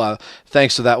 So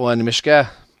thanks to that one, Mishka.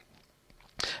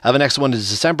 The next one is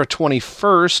December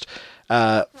 21st.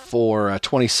 For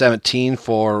 2017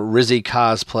 for Rizzy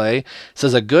Cosplay. It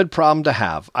says, a good problem to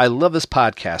have. I love this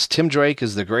podcast. Tim Drake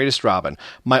is the greatest Robin.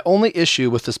 My only issue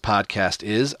with this podcast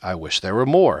is I wish there were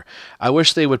more. I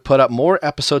wish they would put up more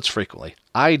episodes frequently.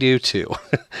 I do too.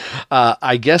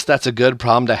 I guess that's a good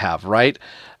problem to have, right?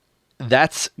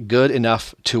 That's good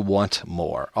enough to want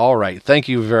more. All right. Thank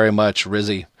you very much,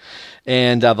 Rizzy.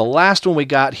 And the last one we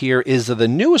got here is the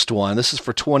newest one. This is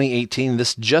for 2018.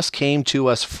 This just came to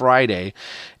us Friday.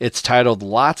 It's titled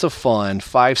Lots of Fun,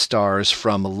 5 stars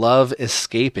from Love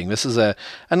Escaping. This is a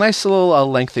nice little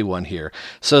lengthy one here.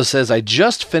 So it says, I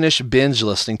just finished binge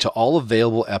listening to all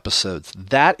available episodes.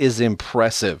 That is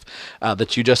impressive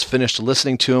that you just finished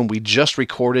listening to them. We just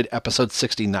recorded episode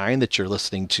 69 that you're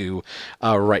listening to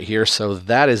right here. So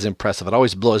that is impressive. It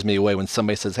always blows me away when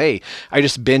somebody says, hey, I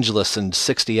just binge listened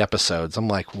 60 episodes. I'm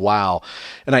like, wow.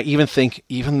 And I even think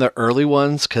even the early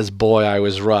ones, because boy, I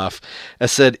was rough. I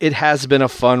said, it has been a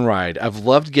fun ride. I've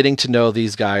loved getting to know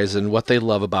these guys and what they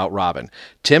love about Robin.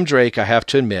 Tim Drake, I have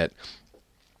to admit,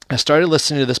 I started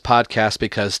listening to this podcast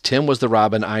because Tim was the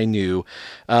Robin I knew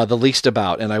the least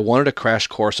about, and I wanted a crash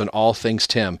course on all things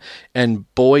Tim,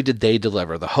 and boy, did they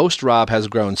deliver. The host, Rob, has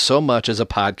grown so much as a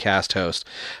podcast host,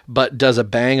 but has done a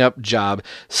bang-up job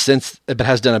since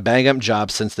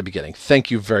the beginning. Thank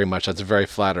you very much. That's very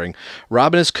flattering.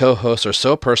 Rob and his co-hosts are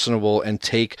so personable and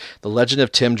take the legend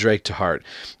of Tim Drake to heart.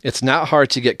 It's not hard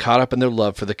to get caught up in their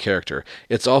love for the character.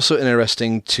 It's also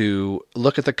interesting to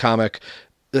look at the comic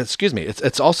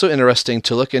It's also interesting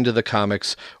to look into the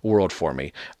comics world for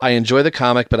me. I enjoy the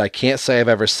comic, but I can't say I've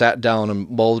ever sat down and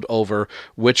mulled over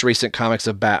which recent comics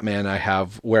of Batman I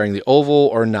have wearing the oval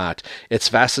or not. It's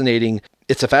fascinating.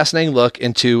 It's a fascinating look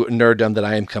into nerddom that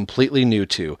I am completely new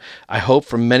to. I hope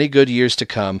for many good years to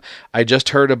come. I just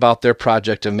heard about their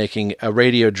project of making a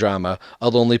radio drama, A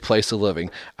Lonely Place of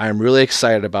Living. I am really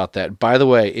excited about that. By the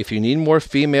way, if you need more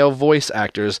female voice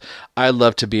actors, I'd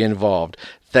love to be involved.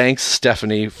 Thanks,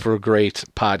 Stephanie, for a great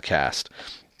podcast.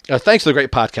 Thanks for the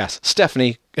great podcast.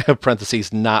 Stephanie,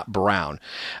 parentheses, not Brown.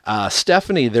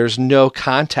 Stephanie, there's no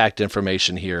contact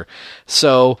information here.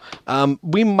 So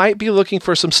we might be looking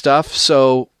for some stuff.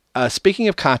 So Speaking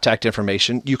of contact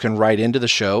information, you can write into the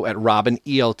show at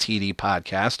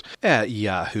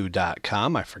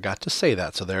robineltdpodcast@yahoo.com. I forgot to say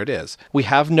that, so there it is. We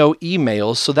have no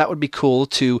emails, so that would be cool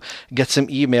to get some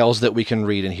emails that we can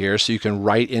read in here, so you can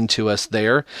write into us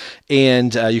there.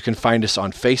 And you can find us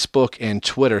on Facebook and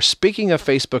Twitter. Speaking of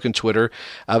Facebook and Twitter,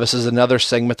 this is another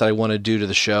segment that I want to do to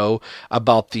the show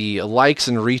about the likes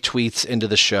and retweets into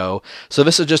the show. So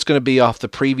this is just going to be off the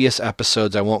previous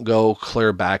episodes. I won't go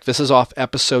clear back. This is off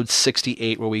episode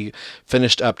 68 where we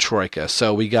finished up Troika.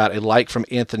 So we got a like from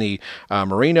Anthony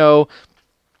Marino,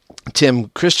 Tim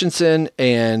Christensen,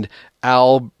 and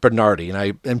Al Bernardi. And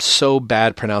I am so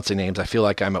bad pronouncing names. I feel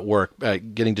like I'm at work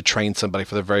getting to train somebody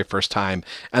for the very first time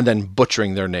and then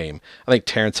butchering their name. I think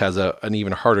Terrence has an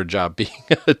even harder job being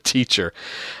a teacher.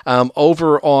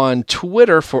 Over on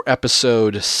Twitter for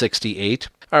episode 68,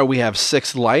 we have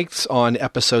 6 likes on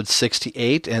episode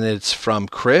 68, and it's from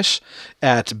Chris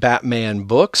at Batman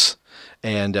Books.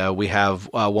 And we have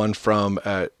one from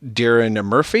Darren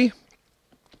Murphy,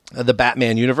 the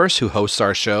Batman Universe, who hosts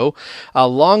our show,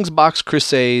 Long's Box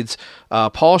Crusades,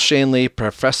 Paul Shanley,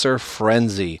 Professor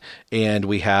Frenzy, and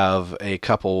we have one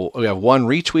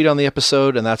retweet on the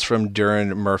episode, and that's from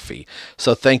Darren Murphy.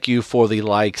 So thank you for the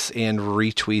likes and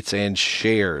retweets and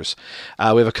shares. We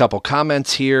have a couple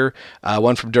comments here.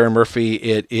 One from Darren Murphy.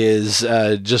 It is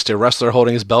just a wrestler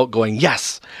holding his belt going,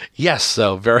 yes, yes.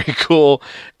 So very cool.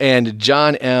 And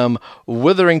John M.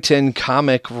 Witherington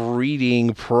comic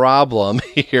reading problem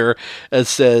here. It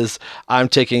says, I'm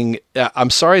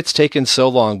sorry it's taken so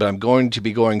long, but I'm going to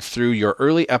be going through your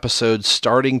early episodes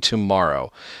starting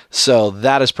tomorrow. So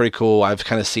that is pretty cool. I've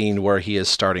kind of seen where he is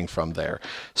starting from there.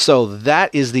 So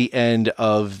that is the end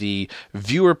of the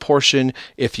viewer portion.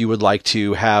 If you would like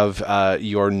to have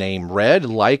your name read,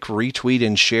 like, retweet,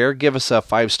 and share, give us a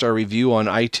 5-star review on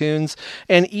iTunes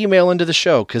and email into the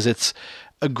show, because it's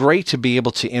great to be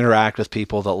able to interact with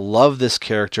people that love this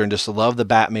character and just love the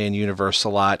Batman universe a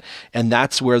lot. And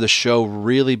that's where the show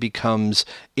really becomes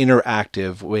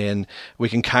interactive, when we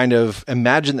can kind of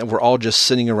imagine that we're all just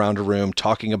sitting around a room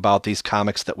talking about these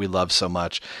comics that we love so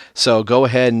much. So go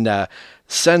ahead and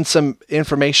send some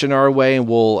information our way and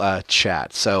we'll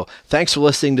chat. So thanks for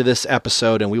listening to this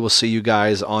episode, and we will see you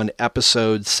guys on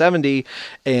episode 70,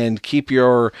 and keep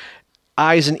your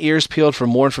eyes and ears peeled for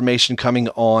more information coming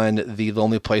on the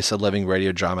Lonely Place of Living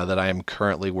radio drama that I am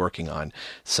currently working on.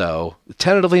 So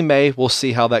tentatively May, we'll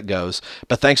see how that goes.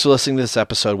 But thanks for listening to this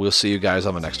episode. We'll see you guys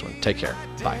on the next one. Take care.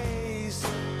 Bye.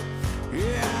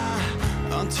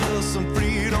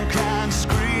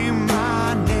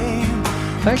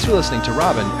 Thanks for listening to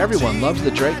Robin, Everyone Loves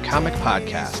the Drake Comic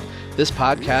Podcast. This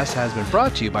podcast has been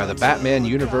brought to you by the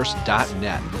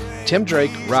BatmanUniverse.net. Tim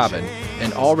Drake, Robin,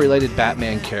 and all related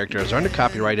Batman characters are under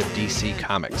copyright of DC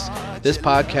Comics. This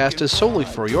podcast is solely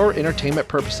for your entertainment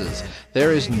purposes.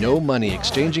 There is no money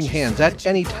exchanging hands at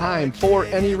any time for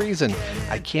any reason.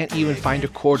 I can't even find a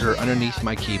quarter underneath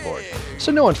my keyboard.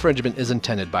 So no infringement is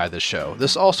intended by this show.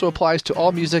 This also applies to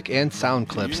all music and sound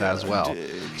clips as well.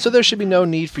 So there should be no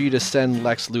need for you to send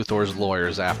Lex Luthor's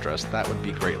lawyers after us. That would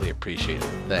be greatly appreciated.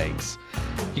 Thanks.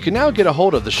 You can now get a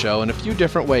hold of the show in a few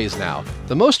different ways now.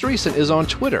 The most recent is on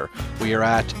Twitter. We are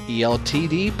at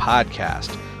ELTD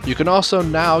Podcast. You can also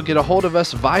now get a hold of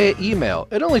us via email.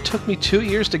 It only took me 2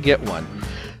 years to get one.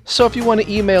 So if you want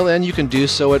to email in, you can do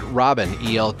so at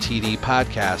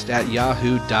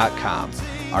robineltdpodcast@yahoo.com.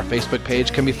 Our Facebook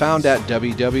page can be found at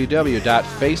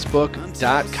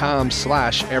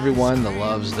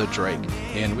www.facebook.com/everyone-that-loves-the-Drake.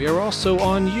 And we are also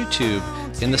on YouTube.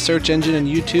 In the search engine in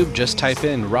YouTube, just type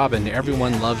in Robin,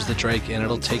 Everyone Loves the Drake, and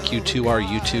it'll take you to our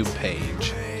YouTube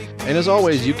page. And as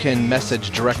always, you can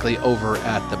message directly over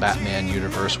at the Batman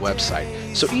Universe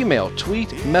website. So email,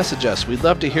 tweet, message us. We'd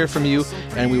love to hear from you,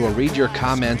 and we will read your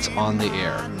comments on the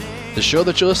air. The show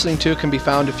that you're listening to can be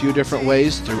found a few different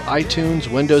ways, through iTunes,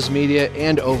 Windows Media,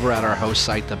 and over at our host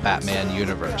site, the Batman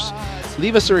Universe.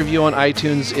 Leave us a review on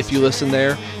iTunes if you listen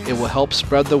there. It will help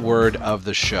spread the word of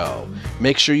the show.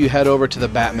 Make sure you head over to the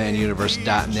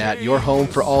BatmanUniverse.net, your home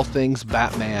for all things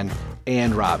Batman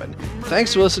and Robin.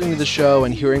 Thanks for listening to the show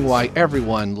and hearing why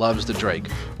everyone loves the Drake.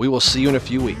 We will see you in a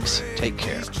few weeks. Take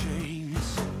care.